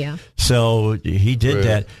mixed media. So he did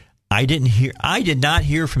that. I did not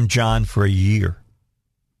hear from John for a year.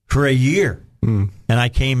 For a year. And I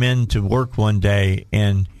came in to work one day,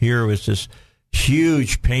 and here was this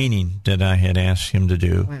huge painting that I had asked him to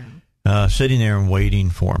do, sitting there and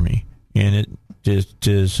waiting for me. And it just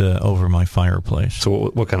is over my fireplace.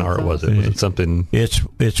 So what kind of art was it? Was it something? It's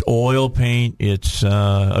oil paint. It's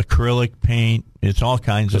acrylic paint. It's all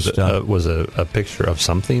kinds of stuff. Was it a picture of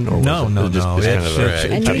something? Or no.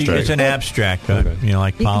 It's an abstract, like you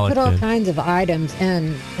Pollock can put all did. kinds of items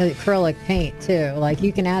in acrylic paint, too. Like,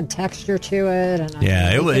 you can add texture to it. And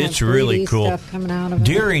it's really cool. Stuff coming out of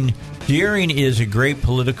Deering is a great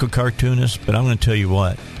political cartoonist, but I'm going to tell you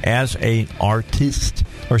what, as an artist,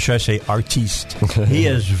 or should I say artiste, he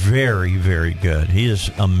is very, very good. He is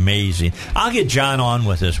amazing. I'll get John on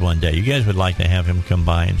with this one day. You guys would like to have him come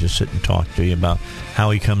by and just sit and talk to you about how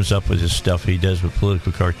he comes up with his stuff he does with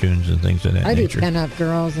political cartoons and things of that nature. I do pin-up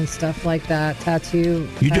girls and stuff like that, tattoo.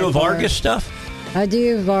 You do a Vargas stuff? I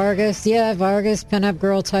do Vargas, pin-up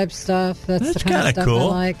girl type stuff. That's the kind of stuff cool.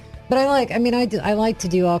 I like. But I like to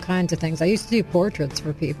do all kinds of things. I used to do portraits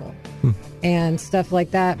for people and stuff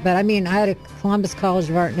like that. But, I had a Columbus College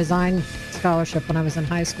of Art and Design scholarship when I was in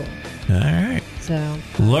high school. All right. So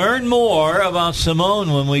learn more about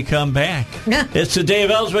Simone when we come back. It's the Dave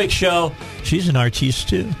Elswick Show. She's an artiste,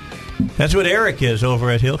 too. That's what Eric is over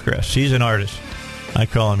at Hillcrest. He's an artist. I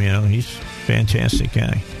call him, he's a fantastic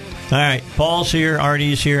guy. All right, Paul's here,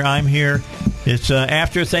 Artie's here, I'm here. It's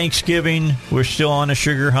after Thanksgiving. We're still on a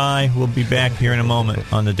sugar high. We'll be back here in a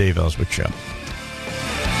moment on the Dave Elswick Show.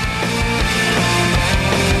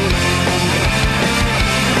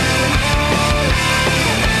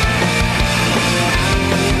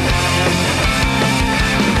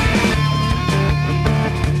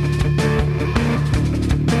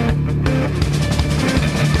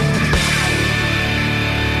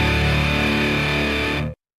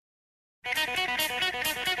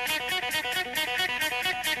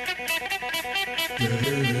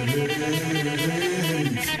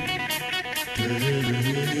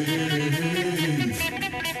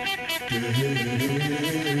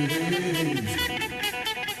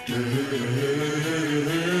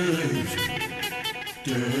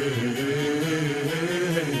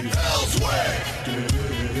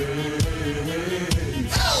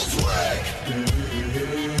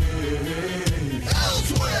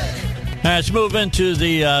 Let's move into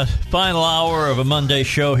the final hour of a Monday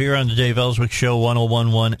show here on the Dave Elswick Show,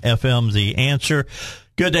 101.1 FM, The Answer.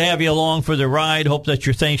 Good to have you along for the ride. Hope that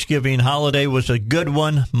your Thanksgiving holiday was a good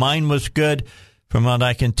one. Mine was good. From what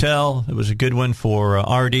I can tell, it was a good one for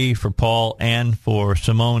RD, for Paul, and for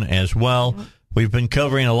Simone as well. We've been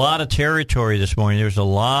covering a lot of territory this morning. There's a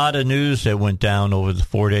lot of news that went down over the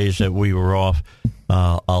 4 days that we were off.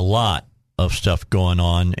 A lot of stuff going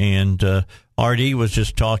on. And RD was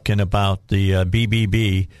just talking about the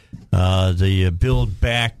BBB, the Build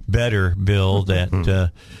Back Better bill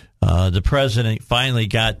that the president finally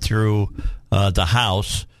got through the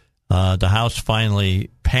House. The House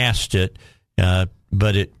finally passed it,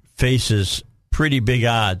 but it faces pretty big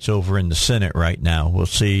odds over in the Senate right now. We'll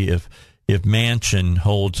see if Manchin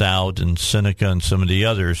holds out and Seneca and some of the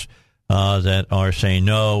others that are saying,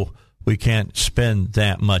 no, we can't spend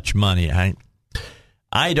that much money.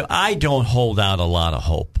 I don't hold out a lot of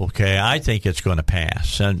hope. Okay, I think it's going to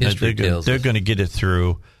pass, and they're going to get it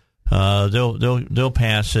through. They'll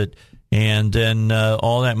pass it, and then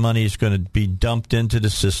all that money is going to be dumped into the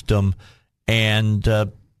system, and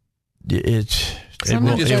it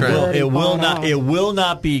will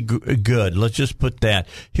not be good. Let's just put that.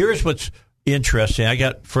 Here's what's interesting. I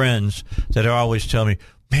got friends that are always telling me,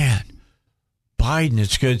 man, Biden,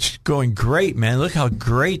 it's going great, man. Look how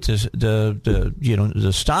great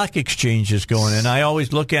the stock exchange is going. And I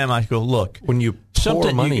always look at him, I go, look, when you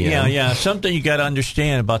pour money in. something you got to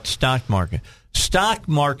understand about the stock market. Stock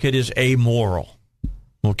market is amoral.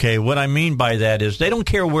 Okay, what I mean by that is they don't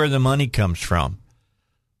care where the money comes from.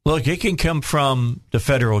 Look, it can come from the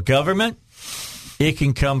federal government. It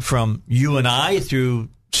can come from you and I through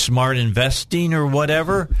smart investing or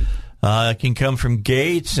whatever. It can come from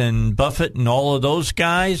Gates and Buffett and all of those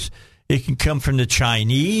guys. It can come from the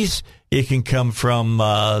Chinese. It can come from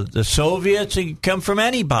the Soviets. It can come from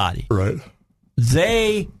anybody. Right.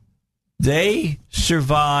 They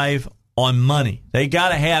survive on money. They got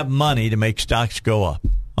to have money to make stocks go up.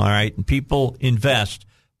 All right, and people invest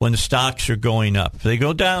when the stocks are going up. If they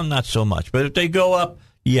go down, not so much. But if they go up,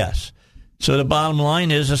 yes. So the bottom line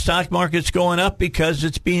is the stock market's going up because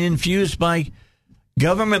it's being infused by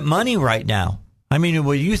government money right now. I mean,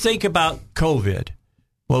 when you think about COVID,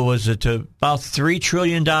 what was it, about $3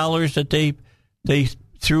 trillion that they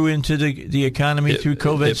threw into the economy through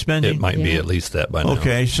COVID spending? It might be at least that by now.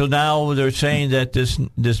 Okay, so now they're saying that this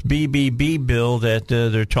BBB bill that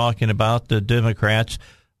they're talking about, the Democrats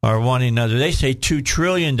are wanting another. They say $2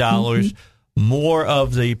 trillion. More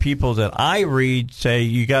of the people that I read say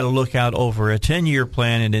you got to look out over a 10-year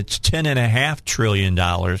plan, and it's $10.5 trillion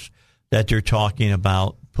that they're talking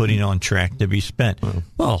about putting on track to be spent.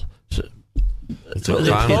 Well,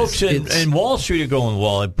 the folks in Wall Street are going,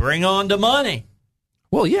 well, bring on the money.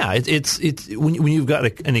 Well, yeah, it's when you've got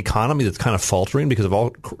an economy that's kind of faltering because of all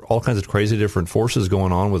kinds of crazy different forces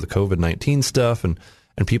going on with the COVID-19 stuff and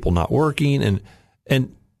people not working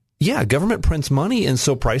and yeah, government prints money and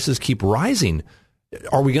so prices keep rising.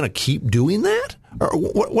 Are we going to keep doing that? Or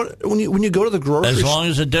what when you go to the grocery as long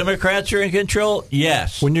as the Democrats are in control,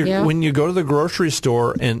 yes. When you go to the grocery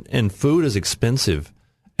store and food is expensive.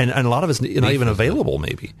 And a lot of it's not even available,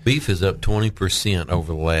 maybe. Beef is up 20%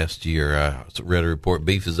 over the last year. I read a report.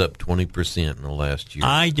 Beef is up 20% in the last year.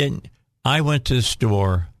 I went to the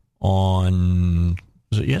store on,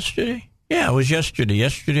 was it yesterday? Yeah, it was yesterday.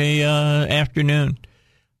 Yesterday afternoon.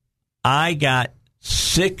 I got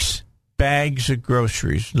 6 bags of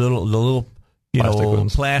groceries, the little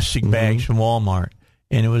plastic bags from Walmart,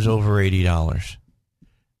 and it was over $80.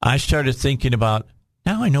 I started thinking about,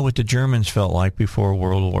 now I know what the Germans felt like before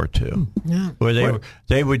World War II, where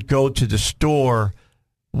they would go to the store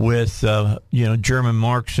with German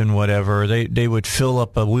marks and whatever. They would fill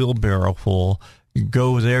up a wheelbarrow full,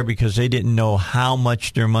 go there because they didn't know how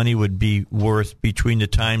much their money would be worth between the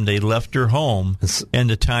time they left their home and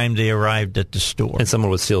the time they arrived at the store. And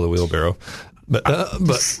someone would steal the wheelbarrow. But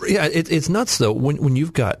yeah, it's nuts though. When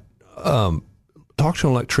you've got talk to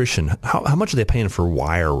an electrician, how much are they paying for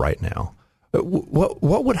wire right now?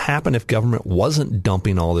 What would happen if government wasn't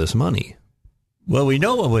dumping all this money? Well, we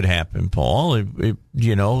know what would happen, Paul.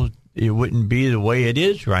 It wouldn't be the way it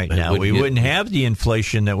is right now. We wouldn't have the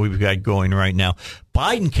inflation that we've got going right now.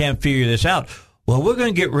 Biden can't figure this out. Well, we're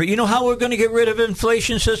going to get rid. You know how we're going to get rid of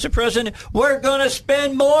inflation, says the president? We're going to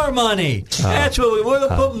spend more money. That's what we're going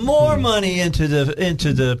to put more money into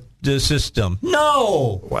the system.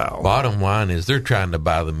 No. Wow. Bottom line is they're trying to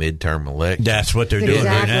buy the midterm elections. That's what they're doing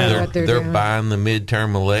exactly right now. what they're They're doing. buying the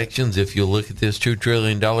midterm elections. If you look at this $2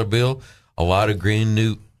 trillion bill, a lot of Green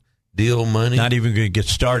New Deal money. Not even going to get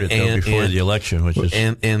started before the election, which is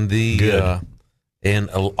good. And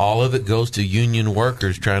all of it goes to union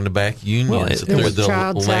workers trying to back unions through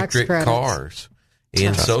the electric cars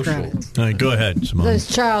and social. Go ahead, Simone. Those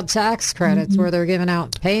child tax credits where they're giving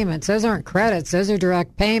out payments, those aren't credits. Those are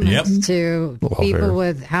direct payments to people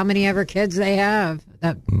with how many ever kids they have.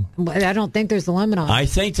 I don't think there's a limit on it. I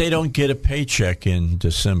think they don't get a paycheck in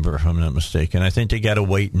December, if I'm not mistaken. I think they got to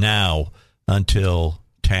wait now until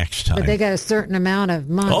tax time. But they got a certain amount of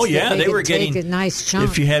months. Oh, yeah. They were getting getting a nice chunk.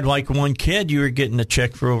 If you had like one kid, you were getting a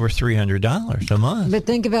check for over $300 a month. But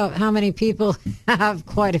think about how many people have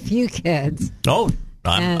quite a few kids. Oh,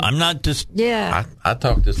 I'm not just... Yeah. I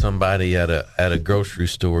talked to somebody at a grocery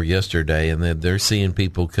store yesterday, and they're seeing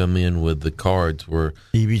people come in with the cards where...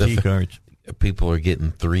 EBT cards. People are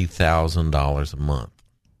getting $3,000 a month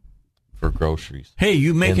for groceries. Hey,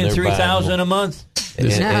 you making $3,000 a month?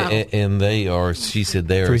 And they are, she said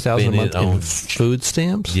they are $3,000 a spending month on in food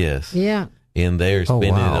stamps? Yes. Yeah. and they're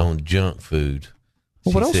spending it on junk food.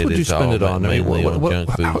 Well, what else would you spend it on?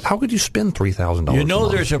 Junk food. How could you spend $3,000? You know,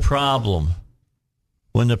 there's a problem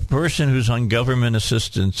when the person who's on government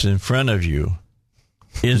assistance in front of you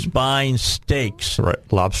is buying steaks, right?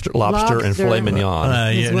 Lobster and filet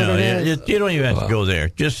mignon. You don't even have to go there.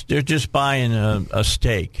 They're just buying a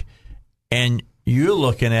steak, and you're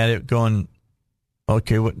looking at it going,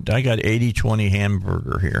 okay, I got 80-20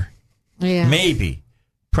 hamburger here. Yeah,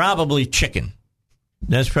 probably chicken.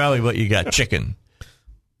 That's probably what you got, chicken.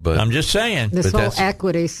 But I'm just saying, this whole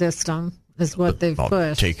equity system is what they've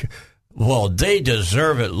pushed. Well, they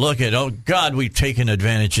deserve it. Look at, oh God, we've taken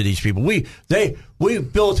advantage of these people. We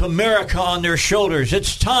built America on their shoulders.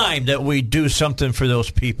 It's time that we do something for those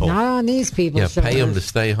people. Not on these people's shoulders. Pay them to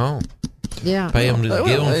stay home. Yeah, pay them to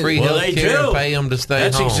give them free health care. And pay them to stay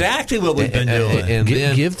home. That's exactly what we've been doing. And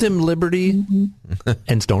give them liberty,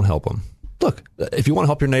 and don't help them. Look, if you want to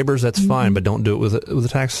help your neighbors, that's fine, but don't do it with a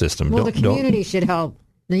tax system. Well, the community should help.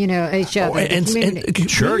 Each other. And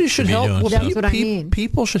community should help. Well, that's what I mean.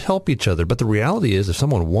 People should help each other. But the reality is, if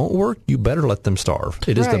someone won't work, you better let them starve.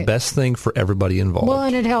 It is the best thing for everybody involved. Well,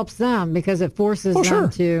 and it helps them because it forces them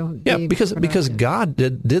to. Yeah, because God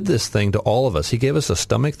did this thing to all of us. He gave us a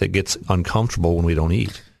stomach that gets uncomfortable when we don't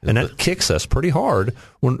eat. And that kicks us pretty hard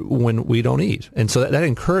when we don't eat. And so that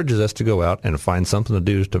encourages us to go out and find something to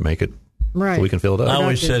do to make it so we can fill it up. I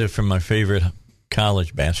always said it from my favorite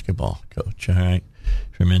college basketball coach, all right?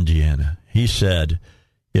 From Indiana. He said,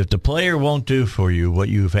 if the player won't do for you what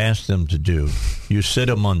you've asked them to do, you sit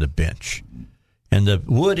them on the bench. And the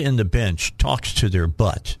wood in the bench talks to their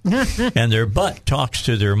butt. And their butt talks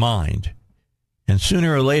to their mind. And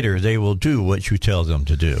sooner or later, they will do what you tell them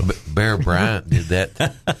to do. Bear Bryant did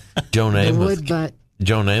that. Joe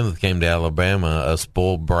Namath came to Alabama a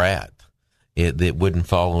spoiled brat. That wouldn't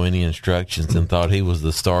follow any instructions and thought he was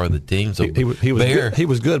the star of the team. So he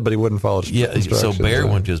was good, but he wouldn't follow instructions. So Bear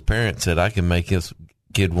went to his parents and said, "I can make this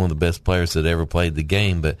kid one of the best players that ever played the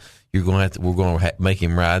game, but we're going to make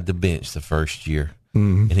him ride the bench the first year."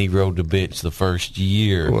 Mm-hmm. And he rode the bench the first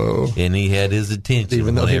year. Whoa. And he had his attention.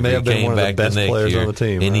 Even though he may have been one of the best players on the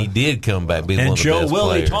team. And he did come back being one of the best players. And Joe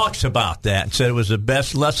Willie talks about that and said it was the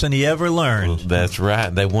best lesson he ever learned. Well, that's right.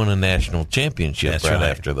 They won a national championship right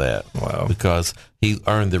after that. Wow. Because he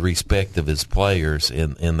earned the respect of his players,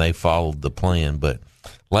 and they followed the plan. But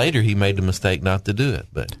later he made the mistake not to do it.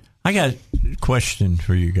 But I got a question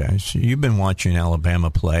for you guys. You've been watching Alabama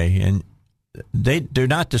play, and they're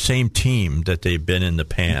not the same team that they've been in the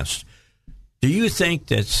past. Do you think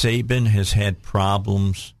that Saban has had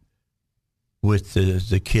problems with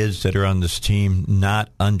the kids that are on this team not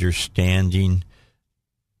understanding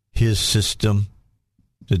his system,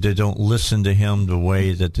 that they don't listen to him the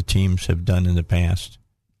way that the teams have done in the past?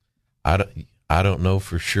 I don't know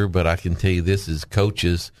for sure, but I can tell you this is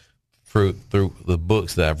coaches through the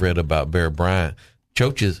books that I've read about Bear Bryant.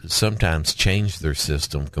 Coaches sometimes change their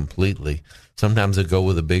system completely. Sometimes they'll go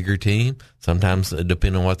with a bigger team. Sometimes,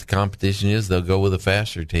 depending on what the competition is, they'll go with a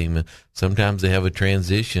faster team. And sometimes they have a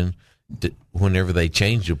transition whenever they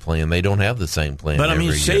change the plan. They don't have the same plan. But,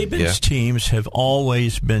 Saban's teams have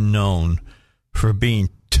always been known for being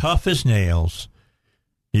tough as nails.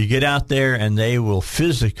 You get out there and they will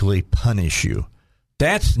physically punish you.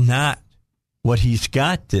 That's not what he's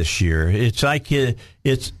got this year. It's like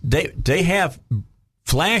they have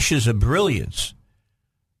flashes of brilliance,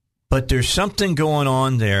 but there's something going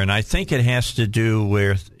on there, and I think it has to do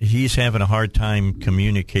with he's having a hard time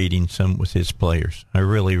communicating with his players. I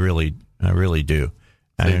really do.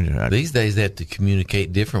 These days they have to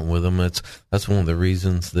communicate different with them. That's one of the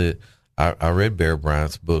reasons that I read Bear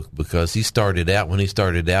Bryant's book, because when he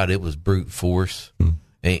started out, it was brute force.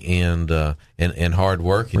 And hard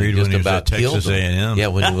work, and he just about killed them. A&M. Yeah,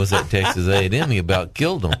 when he was at Texas A&M, he about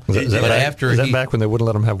killed them. Is that back when they wouldn't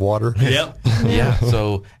let him have water? Yep. Yeah.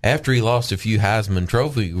 So after he lost a few Heisman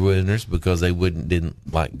Trophy winners because they didn't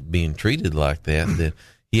like being treated like that, then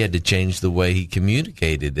he had to change the way he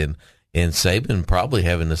communicated. And Saban probably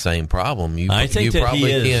having the same problem. I think that he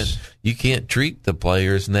is. You can't treat the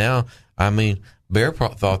players now. I mean, Bear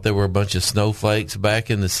thought they were a bunch of snowflakes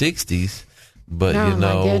back in the '60s. But my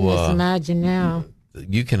goodness, imagine now.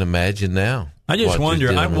 You can imagine now. I just wonder.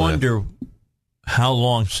 I wonder how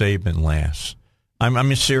long Saban lasts.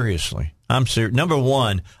 Seriously. I'm serious. Number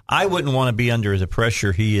one, I wouldn't want to be under the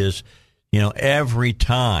pressure he is. Every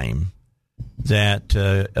time that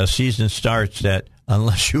a season starts, that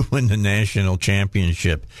unless you win the national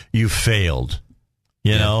championship, you failed.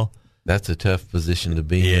 You know. That's a tough position to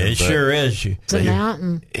be in. Yeah, it sure is. It's a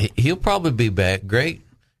mountain. He'll probably be back. Great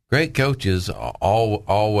coaches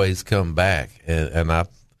always come back, and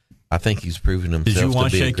I think he's proven himself. Did you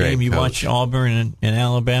watch to be that a great game? You coach. watched Auburn and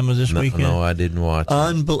Alabama this weekend? No, I didn't watch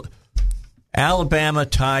it. Alabama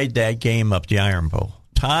tied that game up, the Iron Bowl.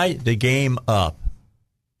 Tied the game up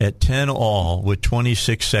at 10-all with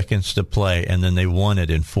 26 seconds to play, and then they won it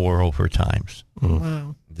in 4 overtimes.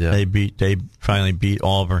 Wow. Yeah. They finally beat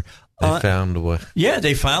Auburn. They found a way. Yeah,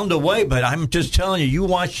 they found a way, but I'm just telling you, you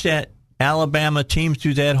watch that Alabama team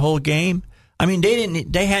through that whole game. I mean,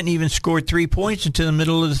 they hadn't even scored 3 points until the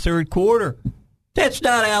middle of the third quarter. That's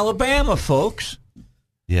not Alabama, folks.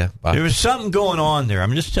 Yeah. There was something going on there.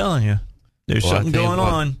 I'm just telling you. There's something going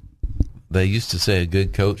on. They used to say a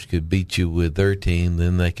good coach could beat you with their team,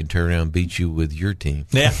 then they can turn around and beat you with your team.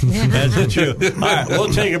 Yeah, that's true. All right,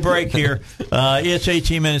 we'll take a break here. It's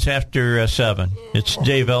 18 minutes after 7. It's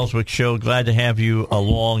Dave Elswick Show. Glad to have you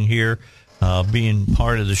along here, being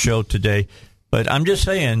part of the show today. But I'm just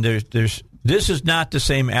saying, this is not the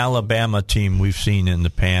same Alabama team we've seen in the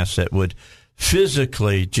past that would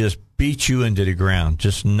physically just beat you into the ground.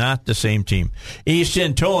 Just not the same team. East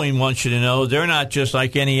End Towing wants you to know they're not just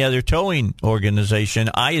like any other towing organization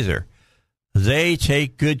either. They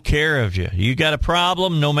take good care of you. You got a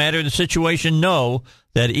problem, no matter the situation, know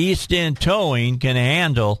that East End Towing can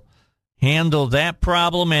handle that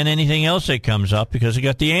problem and anything else that comes up because they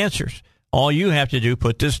got the answers. All you have to do,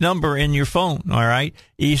 put this number in your phone, all right?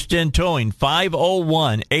 East End Towing,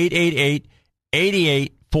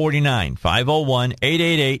 501-888-8849.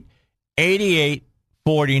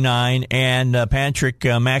 501-888-8849. And Patrick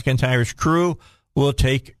McIntyre's crew will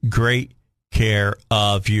take great care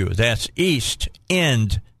of you. That's East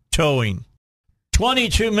End Towing.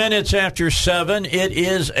 22 minutes after 7. It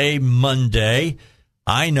is a Monday.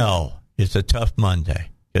 I know it's a tough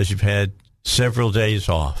Monday because you've had several days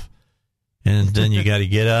off. And then you got to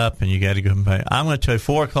get up and you got to go back. I'm going to tell you,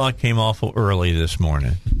 4 o'clock came awful early this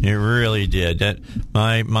morning. It really did. That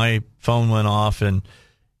my phone went off and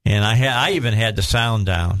I even had the sound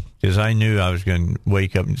down because I knew I was going to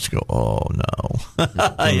wake up and just go, oh no.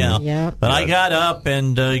 Yep. But I got up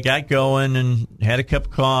and got going and had a cup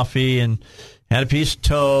of coffee and had a piece of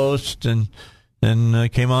toast and then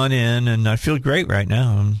came on in and I feel great right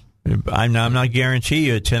now. I'm not guarantee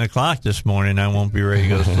you at 10 o'clock this morning I won't be ready to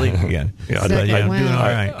go to sleep again. Yeah, I'm doing all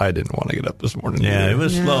right. I didn't want to get up this morning. Yeah, either. it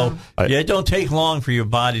was slow. Yeah, it don't take long for your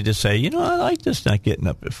body to say, I like this not getting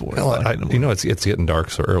up at 4 o'clock. It's getting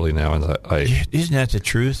dark so early now, and Isn't that the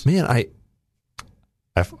truth? Man, I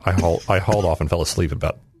hauled off and fell asleep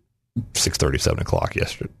about 6:30, 7 o'clock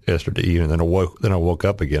yesterday evening. Then I woke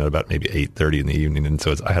up again at about maybe 8:30 in the evening, and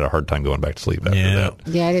so I had a hard time going back to sleep after that.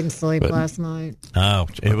 Yeah, I didn't sleep last night. Oh,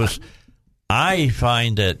 it was. I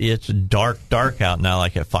find that it's dark out now,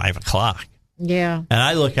 like at 5 o'clock. Yeah, and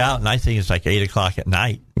I look out and I think it's like 8 o'clock at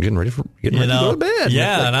night. Getting ready to go to bed.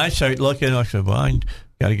 Yeah, and I start looking. I said, "Well, I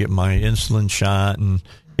got to get my insulin shot and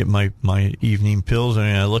get my evening pills." And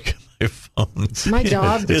I look at my phone. My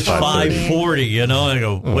dog. It's 5:40. And I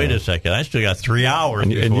go, "Wait a second! I still got 3 hours."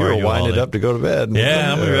 And you were winded up to go to bed.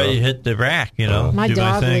 Yeah, I'm ready to hit the rack. My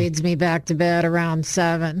dog leads me back to bed around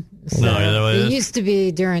 7. So it used to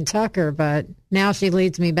be during Tucker, but now she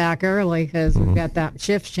leads me back early because we've got that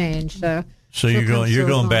shift change. So you're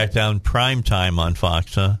going back down prime time on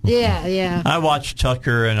Fox, huh? Yeah. I watch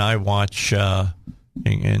Tucker and I watch I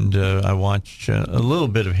watch a little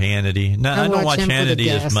bit of Hannity. Now I don't watch Hannity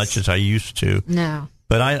as much as I used to. No,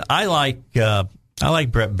 but I like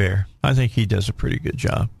Brett Baer. I think he does a pretty good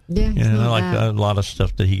job. Yeah, and I like a lot of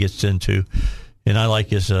stuff that he gets into, and I like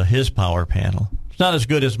his power panel. It's not as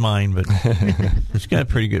good as mine, but it's got a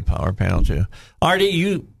pretty good power panel too. Artie,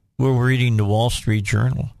 you were reading the Wall Street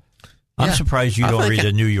Journal. I'm surprised you don't read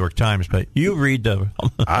the New York Times, but you read the.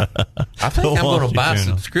 I think I'm going to buy a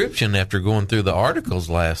subscription after going through the articles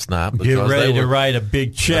last night. Get ready to write a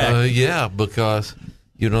big check. Because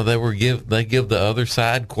they give the other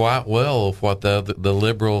side quite well of what the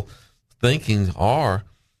liberal thinkings are,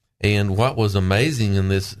 and what was amazing in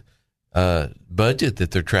this budget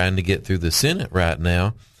that they're trying to get through the Senate right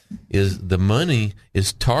now is the money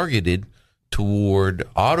is targeted toward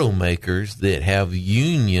automakers that have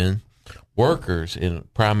union workers,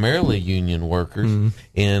 and primarily union workers,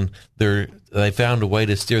 and they found a way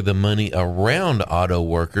to steer the money around auto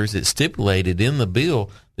workers. It's stipulated in the bill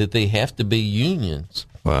that they have to be unions.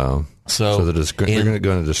 Wow. So they're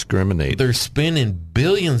going to discriminate. They're spending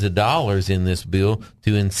billions of dollars in this bill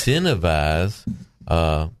to incentivize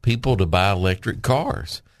people to buy electric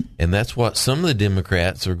cars. And that's what some of the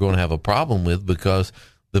Democrats are going to have a problem with, because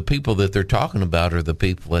the people that they're talking about are the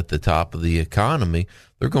people at the top of the economy.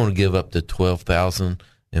 They're going to give up to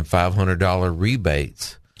 $12,500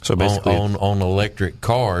 rebates on electric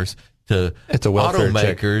cars to It's a welfare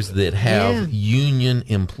automakers that have union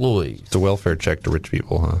employees. It's a welfare check to rich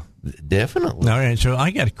people, huh? Definitely. All right, so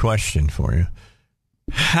I got a question for you.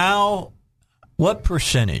 What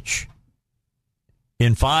percentage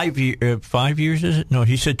in 5 years is it? No,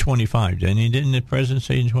 he said 25, didn't he? Didn't the president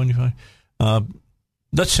say in 25?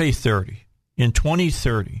 Let's say 30. In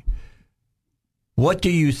 2030, what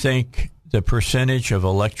do you think the percentage of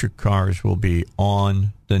electric cars will be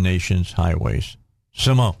on the nation's highways?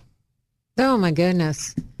 Simone. Oh, my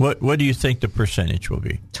goodness. What do you think the percentage will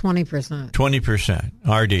be? 20%. 20%.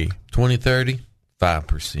 RD. 2030,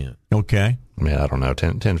 5%. Okay. I mean, I don't know,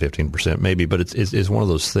 10, 15% maybe, but it's one of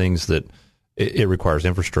those things that it requires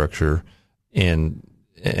infrastructure and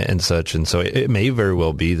such. And so it may very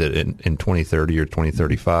well be that in 2030 or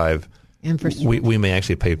 2035, we may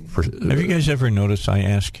actually pay for. Have you guys ever noticed I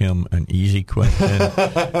ask him an easy question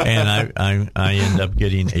and I end up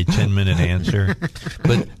getting a 10-minute answer?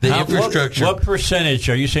 But the infrastructure. What percentage?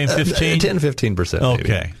 Are you saying 15? 10, 15%. Okay.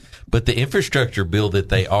 Maybe. But the infrastructure bill that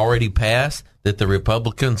they already passed, that the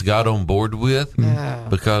Republicans got on board with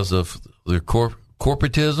because of their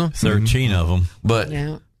corporatism. 13 of them.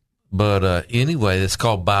 But anyway, it's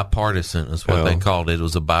called bipartisan. Is what they called it. It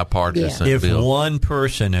was a bipartisan If bill. one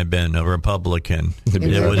person had been a Republican, it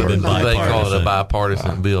would have been bipartisan. They call it a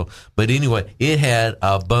bipartisan bill. But anyway, it had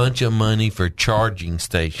a bunch of money for charging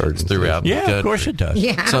stations throughout the country. Yeah, of course it does.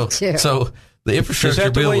 So the infrastructure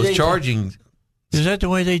bill was charging. Is that the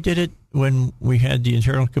way they did it when we had the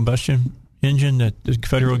internal combustion engine, that the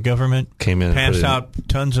federal government came in, passed out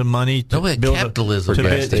tons of money to build capitalism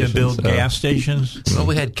to build gas stations? Well,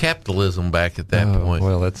 we had capitalism back at that point.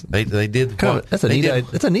 Well, they did. That's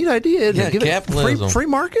a neat idea. Yeah, capitalism. Free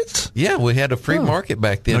markets. Yeah, we had a free market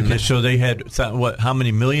back then. Okay, so they had how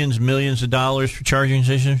many millions of dollars for charging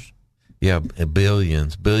stations? Yeah,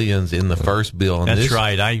 billions in the first bill. That's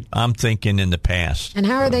right. I'm thinking in the past. And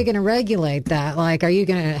how are they going to regulate that? Like, are you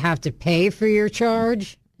going to have to pay for your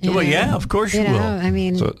charge? Well, yeah, of course you will. I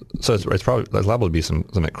mean, so it's probably there's liable to be some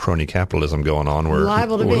crony capitalism going on where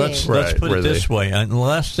liable to be. Let's put it this way: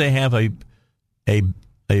 unless they have a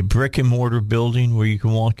brick and mortar building where you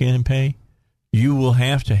can walk in and pay, you will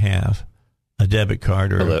have to have a debit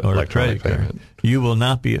card or a credit card. You will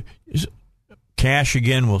not be cash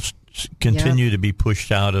again. Will continue to be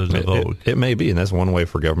pushed out of the vote. It may be, and that's one way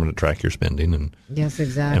for government to track your spending and yes,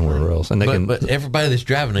 exactly, and wherever else. And but everybody that's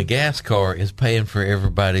driving a gas car is paying for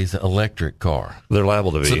everybody's electric car. They're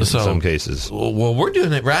liable to be in some cases. Well, we're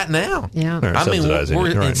doing it right now. Yeah, I mean,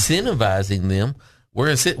 we're incentivizing them.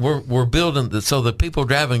 We're building so the people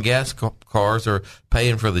driving gas cars are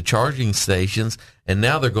paying for the charging stations, and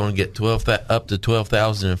now they're going to get up to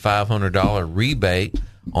 $12,500 rebate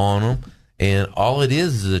on them. And all it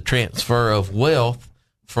is a transfer of wealth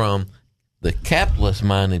from the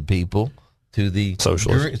capitalist-minded people to the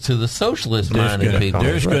socialist-minded people.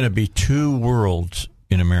 There's going to be two worlds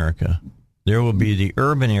in America. There will be the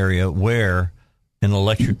urban area where an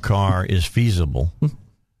electric car is feasible,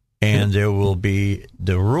 and there will be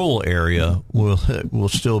the rural area will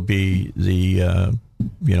still be the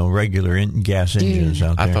regular gas engines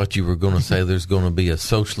out there. I thought you were going to say there's going to be a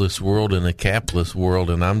socialist world and a capitalist world,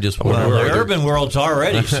 and I'm just wondering. Well, the urban world's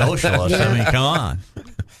already socialist. I mean, come on.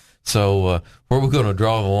 So where are we going to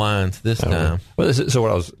draw the lines this time? Well, so what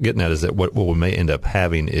I was getting at is that what we may end up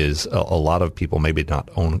having is a lot of people maybe not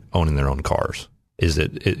owning their own cars. Is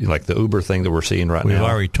it like the Uber thing that we're seeing right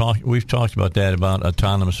now? We've talked about that, about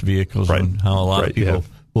autonomous vehicles and how a lot of people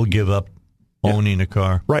will give up owning a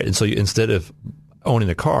car. Right, and so instead of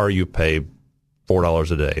owning a car, you pay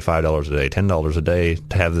 $4 a day, $5 a day, $10 a day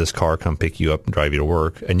to have this car come pick you up and drive you to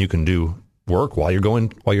work, and you can do work while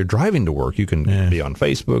you're driving to work. You can be on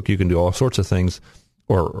Facebook, you can do all sorts of things,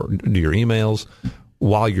 or do your emails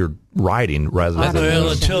while you're riding rather than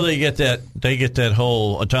until they get that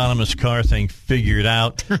whole autonomous car thing figured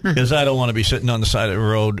out, because I don't want to be sitting on the side of the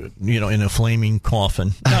road, in a flaming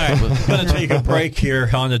coffin. All right, we're going to take a break here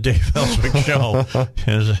on the Dave Elswick Show.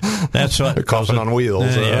 That's what they're coffin on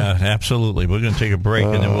wheels. Yeah, absolutely. We're going to take a break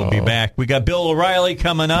and then we'll be back. We got Bill O'Reilly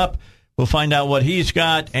coming up. We'll find out what he's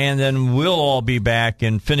got, and then we'll all be back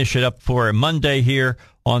and finish it up for a Monday here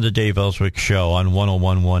on the Dave Elswick Show on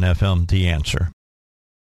 101.1 FM, The Answer.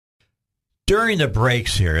 During the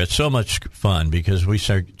breaks here, it's so much fun because we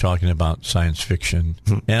start talking about science fiction,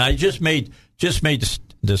 and I just made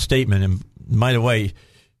the statement. And by the way,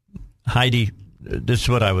 Heidi, this is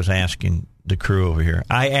what I was asking the crew over here.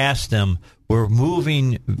 I asked them, we're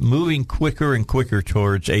moving quicker and quicker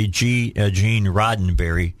towards a Gene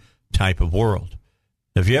Roddenberry type of world.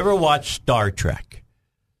 Have you ever watched Star Trek?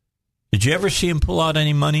 Did you ever see him pull out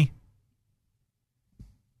any money?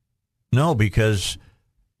 No, because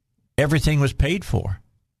everything was paid for.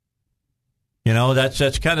 You know,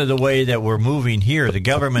 that's kind of the way that we're moving here. The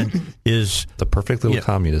government is the perfect little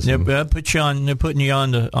communism. They're putting you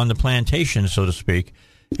on the plantation, so to speak,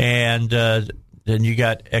 and then you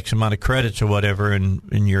got X amount of credits or whatever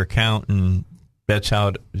in your account, and that's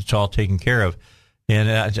how it's all taken care of. And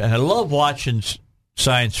I love watching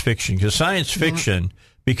science fiction, because science fiction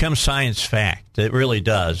becomes science fact. It really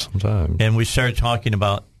does. Sometimes. And we started talking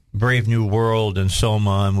about Brave New World and so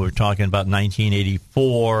on. We were talking about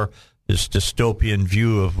 1984. This dystopian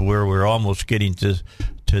view of where we're almost getting to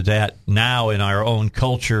that now in our own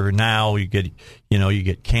culture. Now you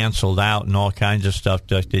get canceled out and all kinds of stuff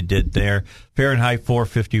that they did there. Fahrenheit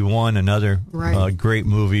 451, another great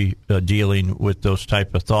movie dealing with those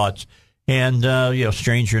type of thoughts. And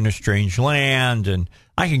Stranger in a Strange Land, and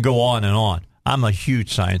I can go on and on. I'm a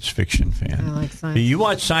huge science fiction fan. I like science. You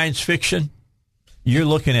watch science fiction, you're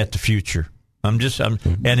looking at the future. And it's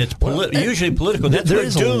usually political. There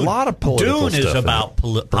is a lot of political Dune stuff. is about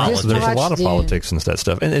politics. There's a lot of politics and that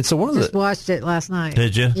stuff. And so one of Just watched it last night.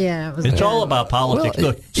 Did you? Yeah. It's all about politics. Well,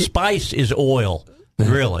 Look, spice is oil.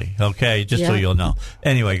 Really? Okay, just so you'll know.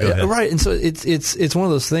 Anyway, go ahead. Right, and so it's one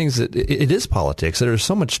of those things that it is politics. There's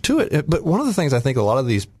so much to it. But one of the things I think a lot of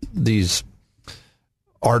these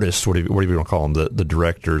artists, whatever you want to call them, the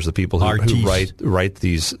directors, the people who write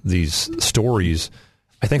these stories,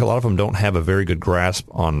 I think a lot of them don't have a very good grasp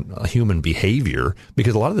on human behavior,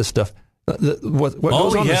 because a lot of this stuff. What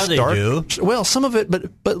goes on in Star they do. Well, some of it,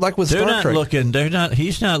 but like with Star Trek,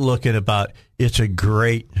 He's not looking about. It's a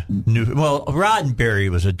great new. Well,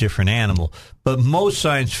 Roddenberry was a different animal, but most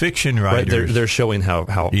science fiction writers, they're showing how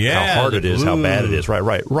hard it is, how bad it is.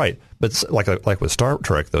 Right. But like with Star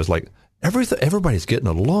Trek, though, it's like everybody's getting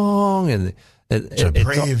along, and it's a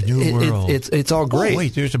brave new world. It's all great. Oh,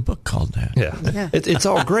 wait, there's a book called that. Yeah. It's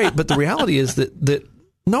all great, but the reality is that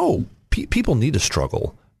no, people need to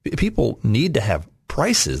struggle. People need to have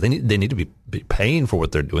prices. They need to be paying for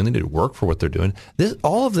what they're doing. They need to work for what they're doing.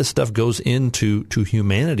 All of this stuff goes into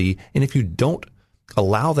humanity, and if you don't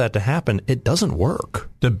allow that to happen, it doesn't work.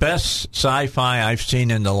 The best sci-fi I've seen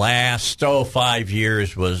in the last 5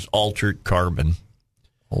 years was Altered Carbon.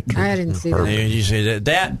 I didn't see that. You see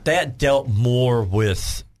that dealt more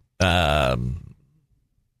with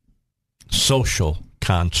social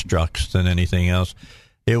constructs than anything else.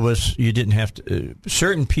 It was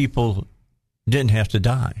certain people didn't have to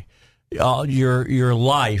die. Your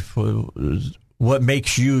life, what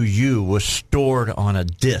makes you was stored on a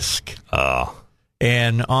disc.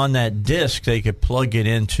 And on that disc, they could plug it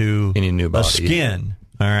into any new body. A skin.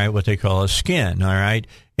 All right, what they call a skin. All right,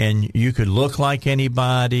 and you could look like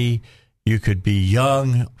anybody. You could be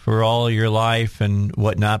young for all your life and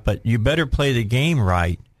whatnot, but you better play the game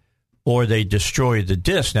right, or they destroy the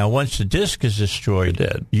disc. Now, once the disc is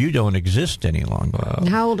destroyed, you don't exist any longer.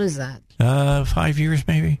 How old is that? 5 years,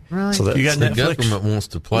 maybe. Really? So you got the Netflix? Government wants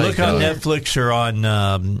to play. Look on Netflix or on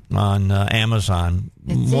Amazon.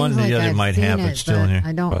 One or the other might have it still in there.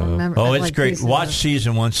 I don't remember. Oh, it's great. Watch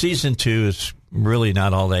season 1. Season 2 is really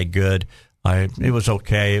not all that good. It was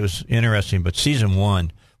okay. It was interesting, but season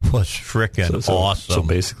 1 was frickin' awesome. So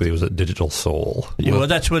basically, it was a digital soul. Well,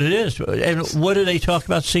 that's what it is. And what do they talk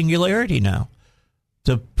about singularity now?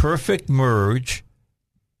 The perfect merge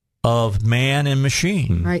of man and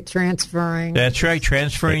machine. Right, transferring. That's right,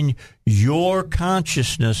 transferring your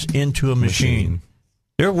consciousness into a machine.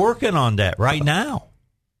 They're working on that right now.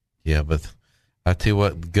 Yeah, but I tell you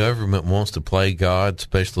what, the government wants to play God,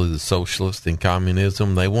 especially the socialists in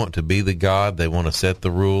communism. They want to be the God. They want to set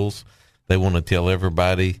the rules. They want to tell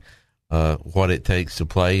everybody what it takes to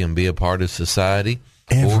play and be a part of society.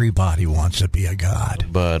 Everybody wants to be a God.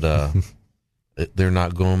 But they're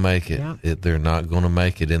not going to make it. Yeah. They're not going to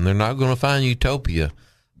make it. And they're not going to find utopia.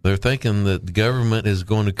 They're thinking that the government is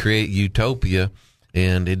going to create utopia,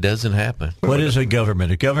 and it doesn't happen. What is a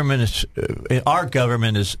government? Our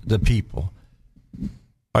government is the people.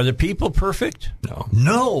 Are the people perfect?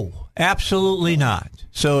 No, absolutely not.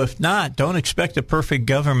 So if not, don't expect a perfect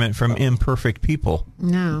government from imperfect people.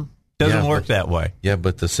 No. Doesn't work that way. Yeah,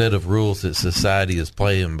 but the set of rules that society is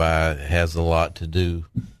playing by has a lot to do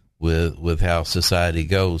with how society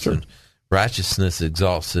goes. Sure. And righteousness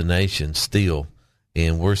exalts the nation still,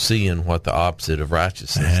 and we're seeing what the opposite of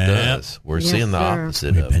righteousness does. We're seeing the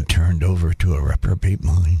opposite of it. We've been turned over to a reprobate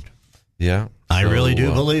mind. Yeah. I really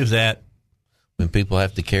do believe that. When people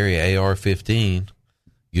have to carry AR-15,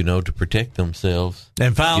 to protect themselves.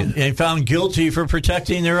 And found guilty for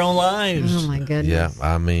protecting their own lives. Oh, my goodness. Yeah,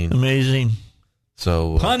 I mean. Amazing.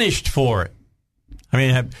 So punished for it. I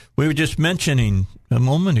mean, we were just mentioning a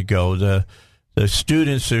moment ago the the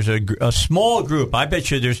students, there's a small group. I bet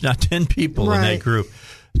you there's not 10 people in that group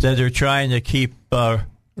that are trying to keep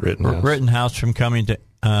Rittenhouse from coming to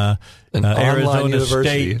Arizona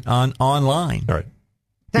State online. Right.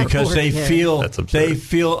 Because they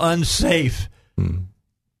feel unsafe.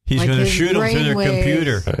 He's going to shoot them through their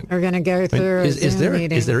computer. Are going to go through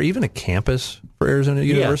is there even a campus for Arizona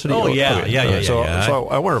University? Oh, yeah. So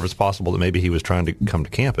I wonder if it's possible that maybe he was trying to come to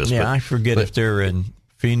campus. Yeah, I forget if they're in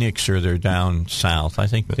Phoenix or they're down south. I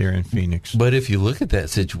think they're in Phoenix. But if you look at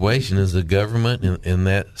that situation, is the government in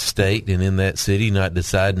that state and in that city not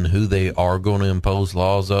deciding who they are going to impose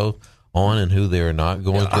laws on and who they are not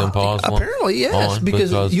going to impose laws on? Apparently, yes,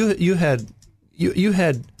 because you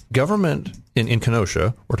had government in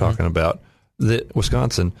Kenosha, we're talking about, that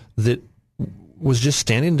Wisconsin, that was just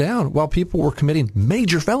standing down while people were committing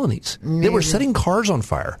major felonies. They were setting cars on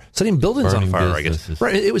fire, setting buildings on fire, businesses. I guess.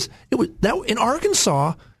 Right. It was that in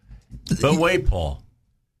Arkansas. But wait, Paul.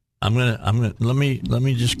 I'm gonna let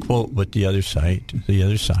me just quote what the other side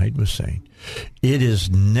was saying. It is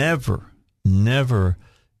never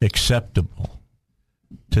acceptable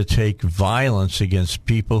to take violence against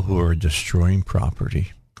people who are destroying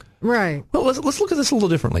property. Right. Well, let's look at this a little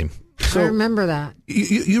differently. So I remember that.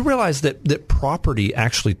 You realize that property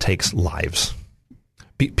actually takes lives.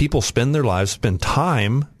 People spend their lives, spend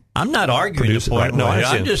time. I'm not arguing the point. No,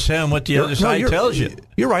 I'm just saying what the other side tells you.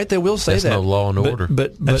 You're right. They will say that's that. No law and order.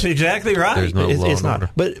 But that's exactly right. There's no law it's and not.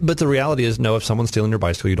 order. But the reality is, no. If someone's stealing your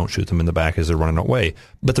bicycle, you don't shoot them in the back as they're running away.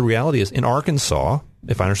 But the reality is, in Arkansas,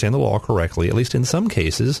 if I understand the law correctly, at least in some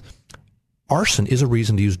cases, arson is a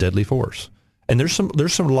reason to use deadly force. And there's some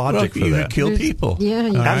logic for that. You can kill people. Yeah,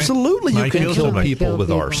 absolutely. You can kill people with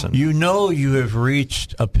arson. You know you have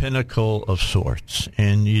reached a pinnacle of sorts,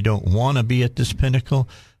 and you don't want to be at this pinnacle,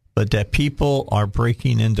 but that people are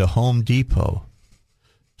breaking into Home Depot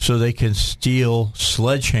so they can steal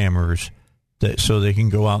sledgehammers so they can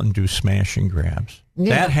go out and do smash and grabs.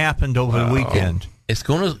 Yeah. That happened over the weekend.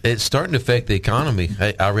 It's starting to affect the economy.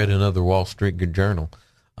 I read another Wall Street Journal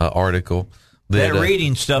article. That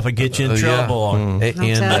reading stuff will get you in trouble. And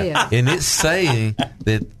it's saying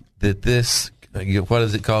that this, what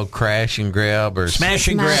is it called, crash and grab or smash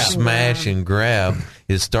and grab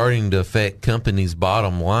is starting to affect companies'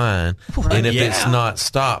 bottom line. Right. And if it's not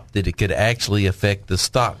stopped, that it could actually affect the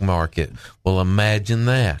stock market. Well, imagine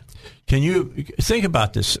that. Can you think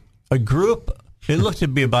about this? A group, it looked to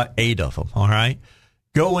be about 8 of them, all right,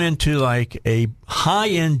 go into like a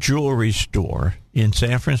high-end jewelry store in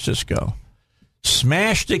San Francisco,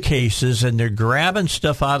 smash the cases, and they're grabbing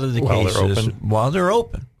stuff out of the cases while they're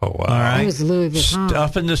open. Oh, wow. All right? It was Louis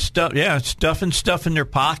Vuitton. Stuffing stuff in their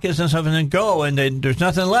pockets and stuff, and then go, and there's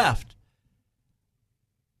nothing left.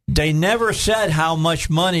 They never said how much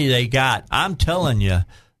money they got. I'm telling you,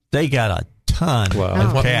 they got a ton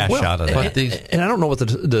of cash out of that. And I don't know what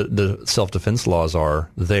the self-defense laws are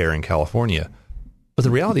there in California, but the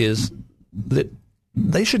reality is that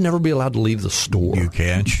they should never be allowed to leave the store. You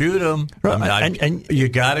can't shoot them. Right. And you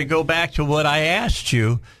got to go back to what I asked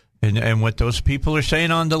you and what those people are saying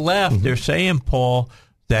on the left. Mm-hmm. They're saying, Paul,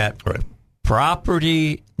 that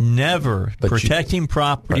property protecting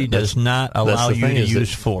property does not allow you to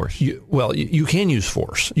use force. You can use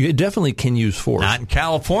force. You definitely can use force. Not in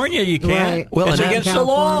California, you can't. Right. Well, it's against the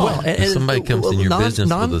law. Well, if somebody comes in your business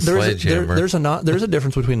with a sledgehammer. There's a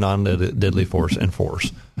difference between non-deadly force and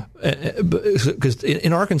force. Because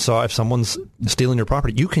in Arkansas, if someone's stealing your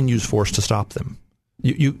property, you can use force to stop them.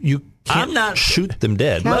 You can't shoot them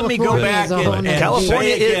dead. Let me go back and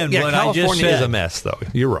California say again what I just said. California is a mess, though.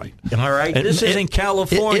 You're right. All right, this is in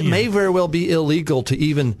California. It may very well be illegal to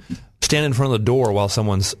even stand in front of the door while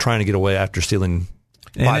someone's trying to get away after stealing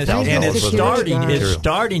 $5,000. And it's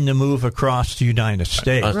starting to move across the United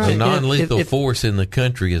States. A non-lethal force in the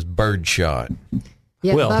country is birdshot.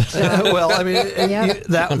 Yeah, I mean,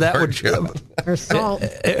 that would or salt.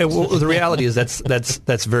 The reality is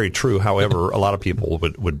that's very true. However, a lot of people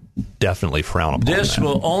would definitely frown upon this. That.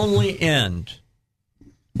 Will only end.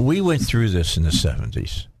 We went through this in the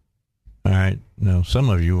 70s. All right. No, some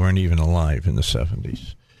of you weren't even alive in the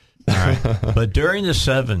 70s. All right. But during the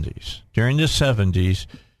 70s,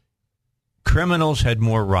 criminals had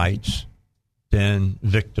more rights than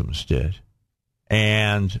victims did,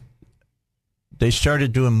 and they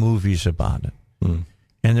started doing movies about it. And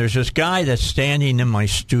there's this guy that's standing in my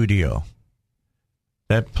studio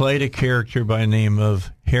that played a character by the name of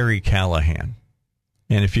Harry Callahan.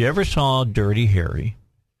 And if you ever saw Dirty Harry,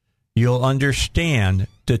 you'll understand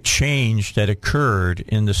the change that occurred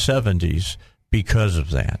in the 70s because of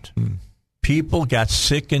that. People got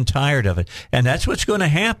sick and tired of it. And that's what's going to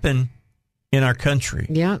happen in our country.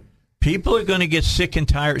 Yeah. people are going to get sick and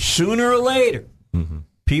tired sooner or later. Mm-hmm.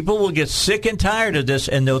 People will get sick and tired of this,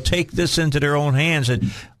 and they'll take this into their own hands.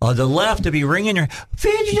 And the left will be ringing their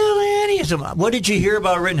vigilantism. What did you hear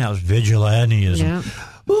about Rittenhouse? Vigilantism. Yeah.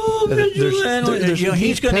 Oh, vigilantism.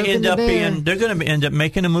 He's going to end up being. They're going to end up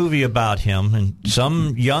making a movie about him, and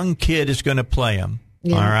some young kid is going to play him.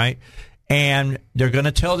 Yeah. All right, and they're going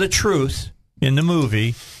to tell the truth in the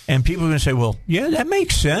movie, and people are going to say, "Well, yeah, that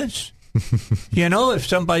makes sense." If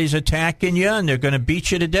somebody's attacking you and they're going to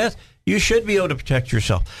beat you to death, you should be able to protect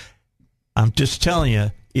yourself. I'm just telling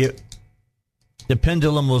you, the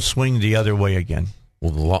pendulum will swing the other way again.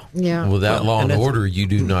 Well, without law and order, you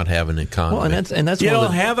do not have an economy. Well, and that's you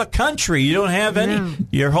don't have a country. You don't have any. No.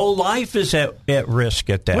 Your whole life is at risk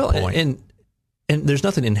at that point. And there's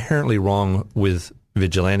nothing inherently wrong with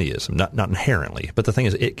vigilantism, not inherently. But the thing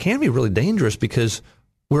is, it can be really dangerous because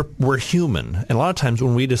we're human, and a lot of times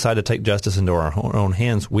when we decide to take justice into our own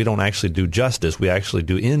hands, we don't actually do justice. We actually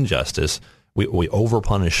do injustice. We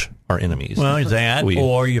overpunish our enemies. Well,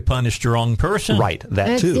 or you punished the wrong person. Right,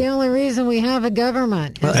 that's too. That's the only reason we have a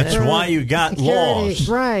government. Well, that's why you got laws.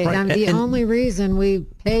 Right. And the only reason we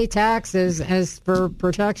pay taxes is for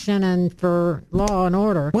protection and for law and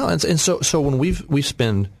order. Well, and so when we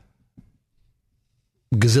spend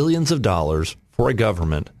gazillions of dollars for a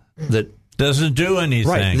government that doesn't do anything.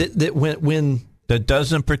 Right. That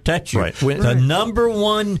doesn't protect you. Right. The number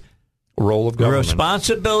one role of government,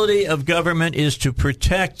 responsibility of government is to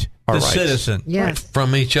protect the citizen. Yes.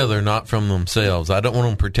 From each other, not from themselves. I don't want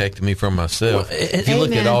them protecting me from myself. Well, if you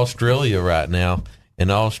look at Australia right now, in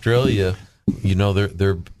Australia,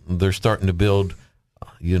 they're starting to build,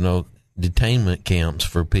 detainment camps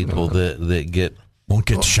for people that won't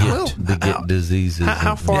get shot. That get diseases.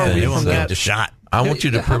 How far are we from that? Shot. I want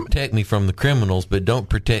you to protect me from the criminals, but don't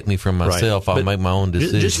protect me from myself. Right. I'll make my own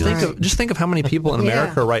decisions. Just think of how many people in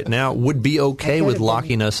America right now would be okay with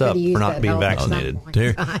locking us up for not being vaccinated.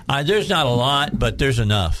 There's not a lot, but there's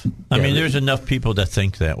enough. I mean, there's enough people that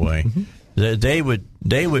think that way. Mm-hmm.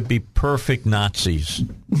 They would be perfect Nazis.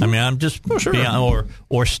 I mean, I'm just or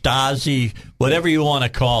Stasi, whatever you want to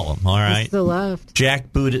call them. All right, it's the left,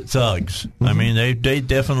 jackbooted thugs. Mm-hmm. I mean, they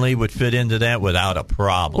definitely would fit into that without a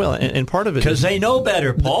problem. Well, and part of it because they know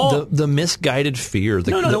better, Paul. The misguided fear.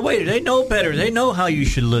 Wait. They know better. They know how you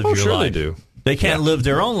should live your life. They do. They can't live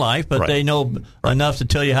their own life, but they know enough to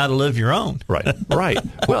tell you how to live your own. Right. Well,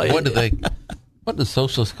 what do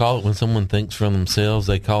socialists call it when someone thinks for themselves?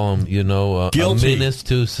 They call them, a menace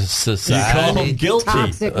to society. You call them guilty.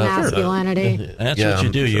 Toxic masculinity. That's what you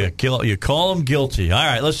do. Sure. You call them guilty. All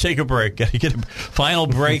right, let's take a break. Got to get a final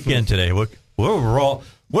break in today. We're all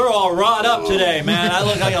wrought up today, man. I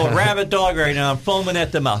look like a rabid dog right now. I'm foaming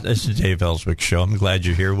at the mouth. This is Dave Elswick Show. I'm glad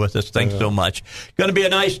you're here with us. Thanks so much. Going to be a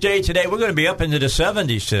nice day today. We're going to be up into the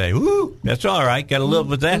 70s today. Woo! That's all right. Got to live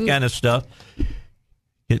with that kind of stuff.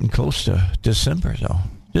 Getting close to December, though.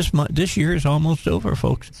 This year is almost over,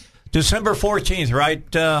 folks. December 14th, right,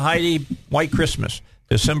 Heidi? White Christmas.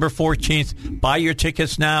 December 14th. Buy your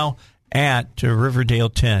tickets now at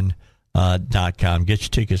Riverdale10.com. Get your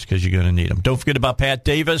tickets because you're going to need them. Don't forget about Pat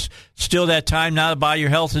Davis. Still that time now to buy your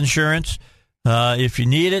health insurance. If you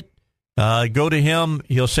need it, go to him.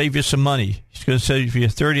 He'll save you some money. He's going to save you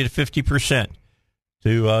 30 to 50%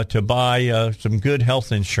 to buy some good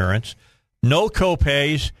health insurance. No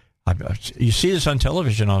copays. You see this on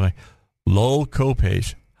television all day. Low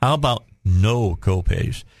copays. How about no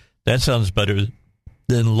copays? That sounds better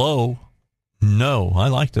than low. No. I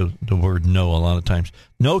like the word no a lot of times.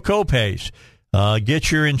 No copays.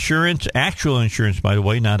 Get your insurance, actual insurance, by the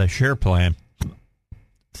way, not a share plan,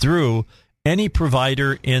 through any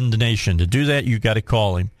provider in the nation. To do that, you got to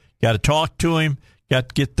call him. Got to talk to him. Got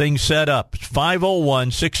to get things set up. It's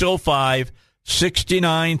 501-605-6935.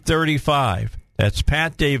 That's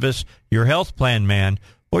Pat Davis, your health plan man,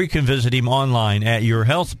 or you can visit him online at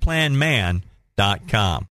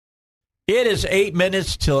yourhealthplanman.com. It is 8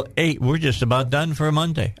 minutes till 8. We're just about done for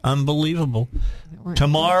Monday. Unbelievable.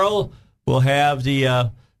 Tomorrow we'll have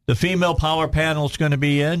the female power panel is going to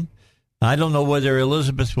be in. I don't know whether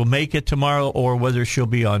Elizabeth will make it tomorrow or whether she'll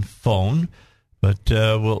be on phone, but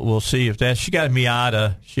we'll see if that. She got a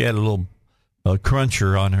Miata. She had a little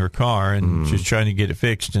cruncher on her car, and she's trying to get it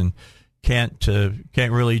fixed and can't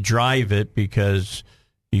really drive it because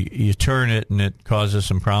you turn it and it causes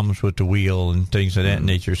some problems with the wheel and things of that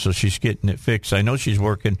nature. So she's getting it fixed. I know she's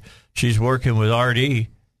working with RD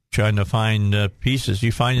trying to find pieces.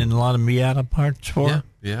 You finding a lot of Miata parts for her?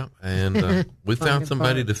 Yeah, and we found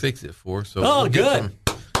somebody to fix it for. So good.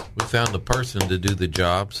 We found a person to do the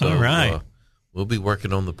job. So all right. We'll be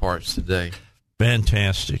working on the parts today.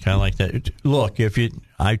 Fantastic. I like that. Look,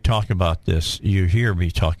 I talk about this. You hear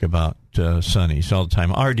me talk about Sonny's all the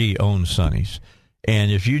time. RD owns Sonny's.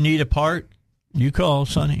 And if you need a part, you call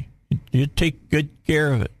Sonny. You take good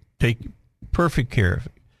care of it. Take perfect care of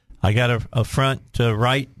it. I got a front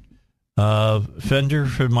right fender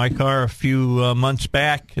for my car a few months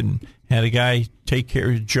back and had a guy take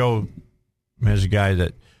care of Joe. As a guy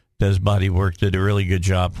that does body work, did a really good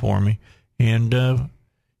job for me. And,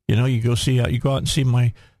 you go out and see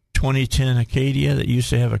my 2010 Acadia that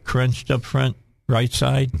used to have a crunched up front right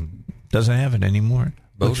side. Doesn't have it anymore.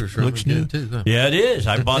 Looks new too. Huh? Yeah, it is.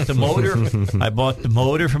 I bought the motor. I bought the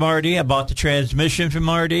motor from RD. I bought the transmission from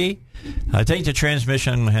RD. I think the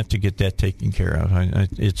transmission, I'm going to have to get that taken care of.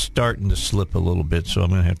 It's starting to slip a little bit, so I'm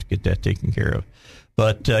going to have to get that taken care of.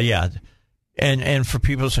 But yeah, and for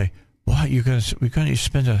people to say, "What, we're going to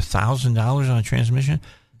spend $1,000 on a transmission?"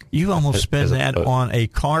 You almost spend that on a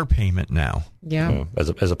car payment now. Yeah. As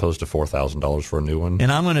opposed to $4,000 for a new one.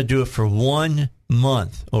 And I'm going to do it for 1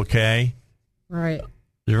 month, okay? Right.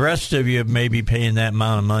 The rest of you may be paying that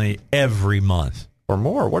amount of money every month. Or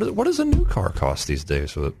more. What does a new car cost these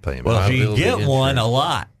days for the payment? Well, if you get one, a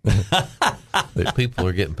lot. People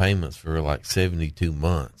are getting payments for like 72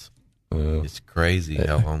 months. It's crazy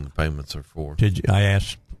how long the payments are for. I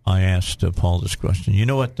asked Paul this question. You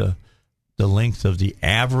know what the length of the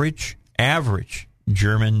average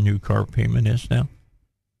German new car payment is now?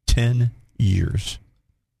 10 years.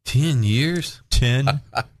 10 years? 10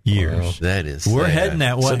 years. Well, that is We're sad. heading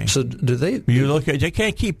that way. So do they? You look at they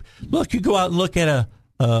can't keep. Look, you go out and look at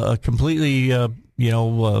a completely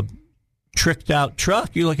tricked out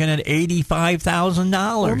truck. You're looking at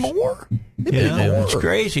 $85,000 Or more. It's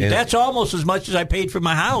crazy. And that's almost as much as I paid for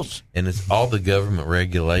my house. And it's all the government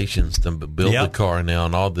regulations to build the car now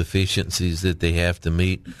and all the efficiencies that they have to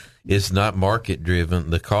meet. It's not market driven.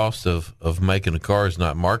 The cost of making a car is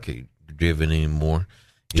not market driven anymore.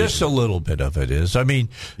 Just a little bit of it is. I mean,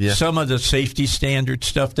 some of the safety standard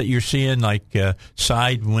stuff that you're seeing, like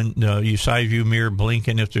side view mirror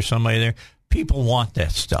blinking if there's somebody there. People want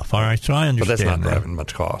that stuff, all right? So I understand. But that's not that. driving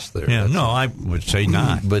much cost there. Yeah, no, I would say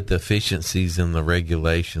not. But the efficiencies and the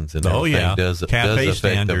regulations and everything does affect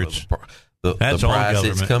standards. the That's all price.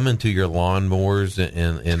 government. It's coming to your lawnmowers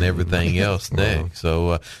and everything else next.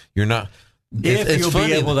 So you're not. If you'll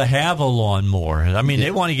be able to have a lawnmower. I mean,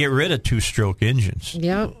 they want to get rid of two-stroke engines.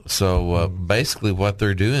 Yep. So basically what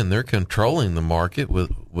they're doing, they're controlling the market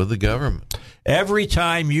with the government. Every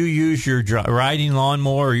time you use your riding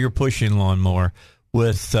lawnmower or your pushing lawnmower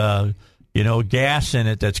with, gas in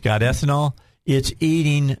it that's got ethanol, it's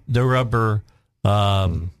eating the rubber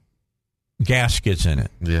gaskets in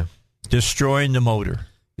it. Yeah. Destroying the motor.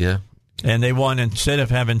 Yeah. And they want, instead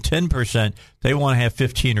of having 10%, they want to have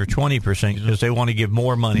 15 or 20% because they want to give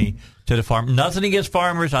more money to the farm. Nothing against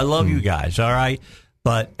farmers. I love you guys, all right?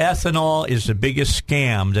 But ethanol is the biggest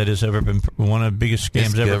scam that has ever been, one of the biggest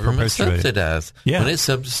scams ever government perpetrated. Subsidized. Yeah. When it's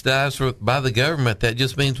subsidized by the government, that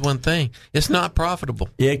just means one thing. It's not profitable.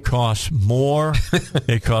 It costs more.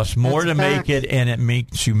 It costs more to make it, and it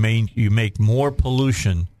makes you make more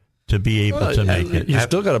pollution to be able to make it. You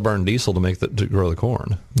still got to burn diesel to grow the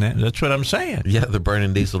corn. That's what I'm saying. Yeah, they're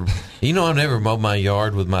burning diesel. I've never mowed my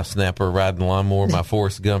yard with my snapper riding lawnmower, my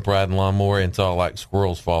Forrest Gump riding lawnmower, and saw like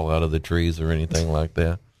squirrels fall out of the trees or anything like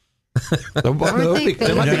that. They're not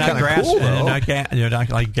grasping. They're not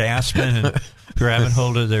like gasping and grabbing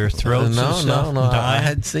hold of their throats and stuff. No, I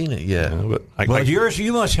hadn't seen it yet. But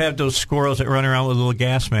you must have those squirrels that run around with little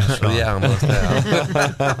gas masks on. Yeah, I must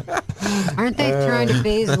have. Aren't they trying to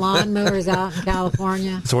phase lawnmowers out in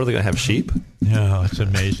California? So what are they going to have, sheep? No, it's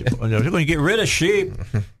amazing. They're going to get rid of sheep.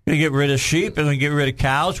 They're going to get rid of sheep. They're going to get rid of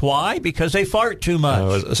cows. Why? Because they fart too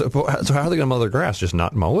much. So how are they going to mow their grass? Just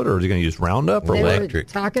not mow it? Or are they going to use Roundup or They electric?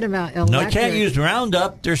 were talking about electric. No, can't use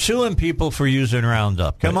Roundup. They're suing people for using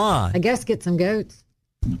Roundup. Come on. I guess get some goats.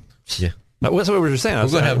 Yeah. That's what we were just saying. We're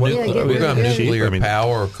going to have nuclear sheep?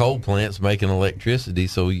 power or coal plants making electricity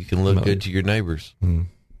so you can look good to your neighbors.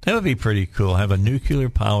 That would be pretty cool. Have a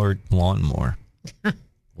nuclear-powered lawnmower.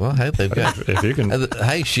 Well, hey, they've got. If you can,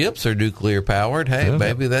 hey, ships are nuclear powered. Hey,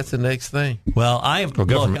 maybe that's the next thing. Well, I'm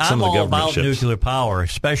all about nuclear power,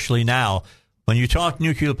 especially now. When you talk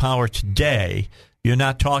nuclear power today, you're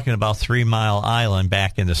not talking about 3 Mile Island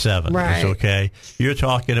back in the 70s, right. Okay? You're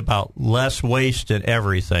talking about less waste and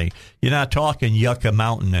everything. You're not talking Yucca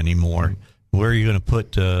Mountain anymore. Where are you going to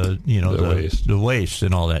put the waste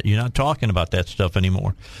and all that? You're not talking about that stuff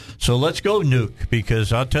anymore. So let's go nuke,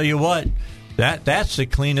 because I'll tell you what, that's the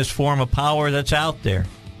cleanest form of power that's out there.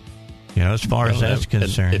 As far as that's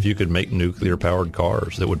concerned. If you could make nuclear-powered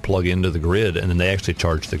cars that would plug into the grid, and then they actually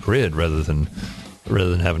charge the grid rather than rather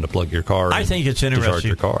than having to plug your car. I think it's interesting. To charge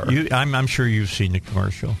your car. I'm sure you've seen the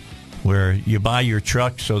commercial where you buy your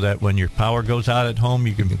truck so that when your power goes out at home,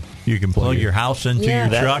 you can plug your house into your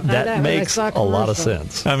truck. That makes a lot of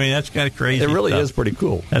sense. I mean, that's kind of crazy. It really stuff. is pretty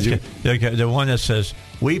cool. That's the one that says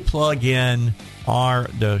we plug in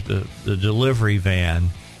the delivery van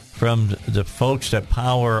from the folks that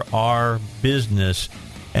power our business,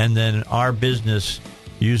 and then our business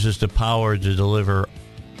uses the power to deliver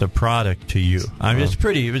the product to you. I mean, it's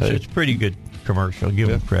pretty good commercial. Give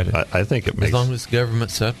them credit. I think it makes, as long as the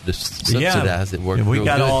government subsidize it, works. We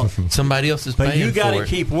got good. Somebody else is paying for it. But you got to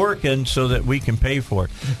keep working so that we can pay for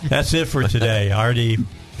it. That's it for today. Artie,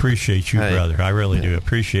 appreciate you, brother. I really do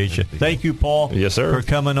appreciate you. Thank you, Paul. Yes, sir. For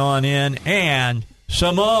coming on in. And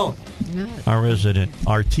Simone, our resident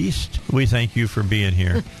artiste, we thank you for being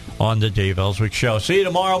here on the Dave Elswick Show. See you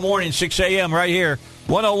tomorrow morning, 6 a.m. right here,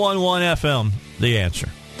 101.1 FM, The Answer.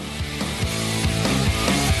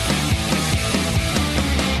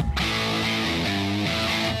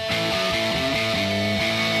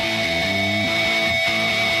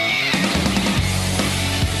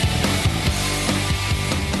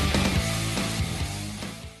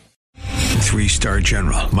 Three-star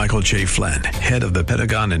General Michael J. Flynn, head of the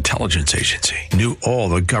Pentagon Intelligence Agency, knew all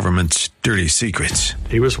the government's dirty secrets.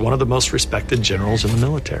 He was one of the most respected generals in the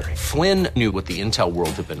military. Flynn knew what the intel world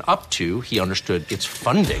had been up to. He understood its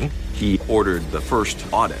funding. He ordered the first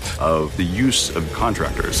audit of the use of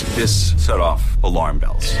contractors. This set off alarm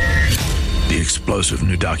bells. The explosive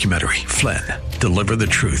new documentary, Flynn, Deliver the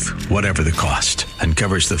Truth, Whatever the Cost,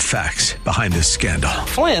 uncovers the facts behind this scandal.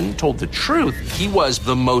 Flynn told the truth. He was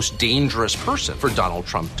the most dangerous person for Donald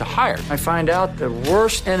Trump to hire. I find out the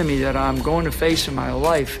worst enemy that I'm going to face in my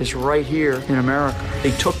life is right here in America.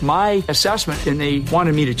 They took my assessment and they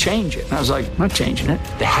wanted me to change it. And I was like, I'm not changing it.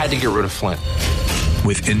 They had to get rid of Flynn.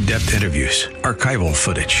 With in-depth interviews, archival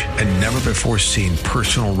footage, and never-before-seen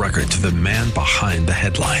personal records of the man behind the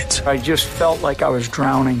headlines. I just felt like I was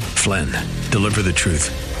drowning. Flynn, Deliver the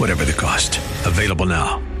Truth, Whatever the Cost. Available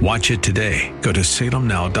now. Watch it today. Go to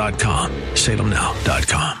salemnow.com.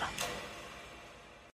 salemnow.com.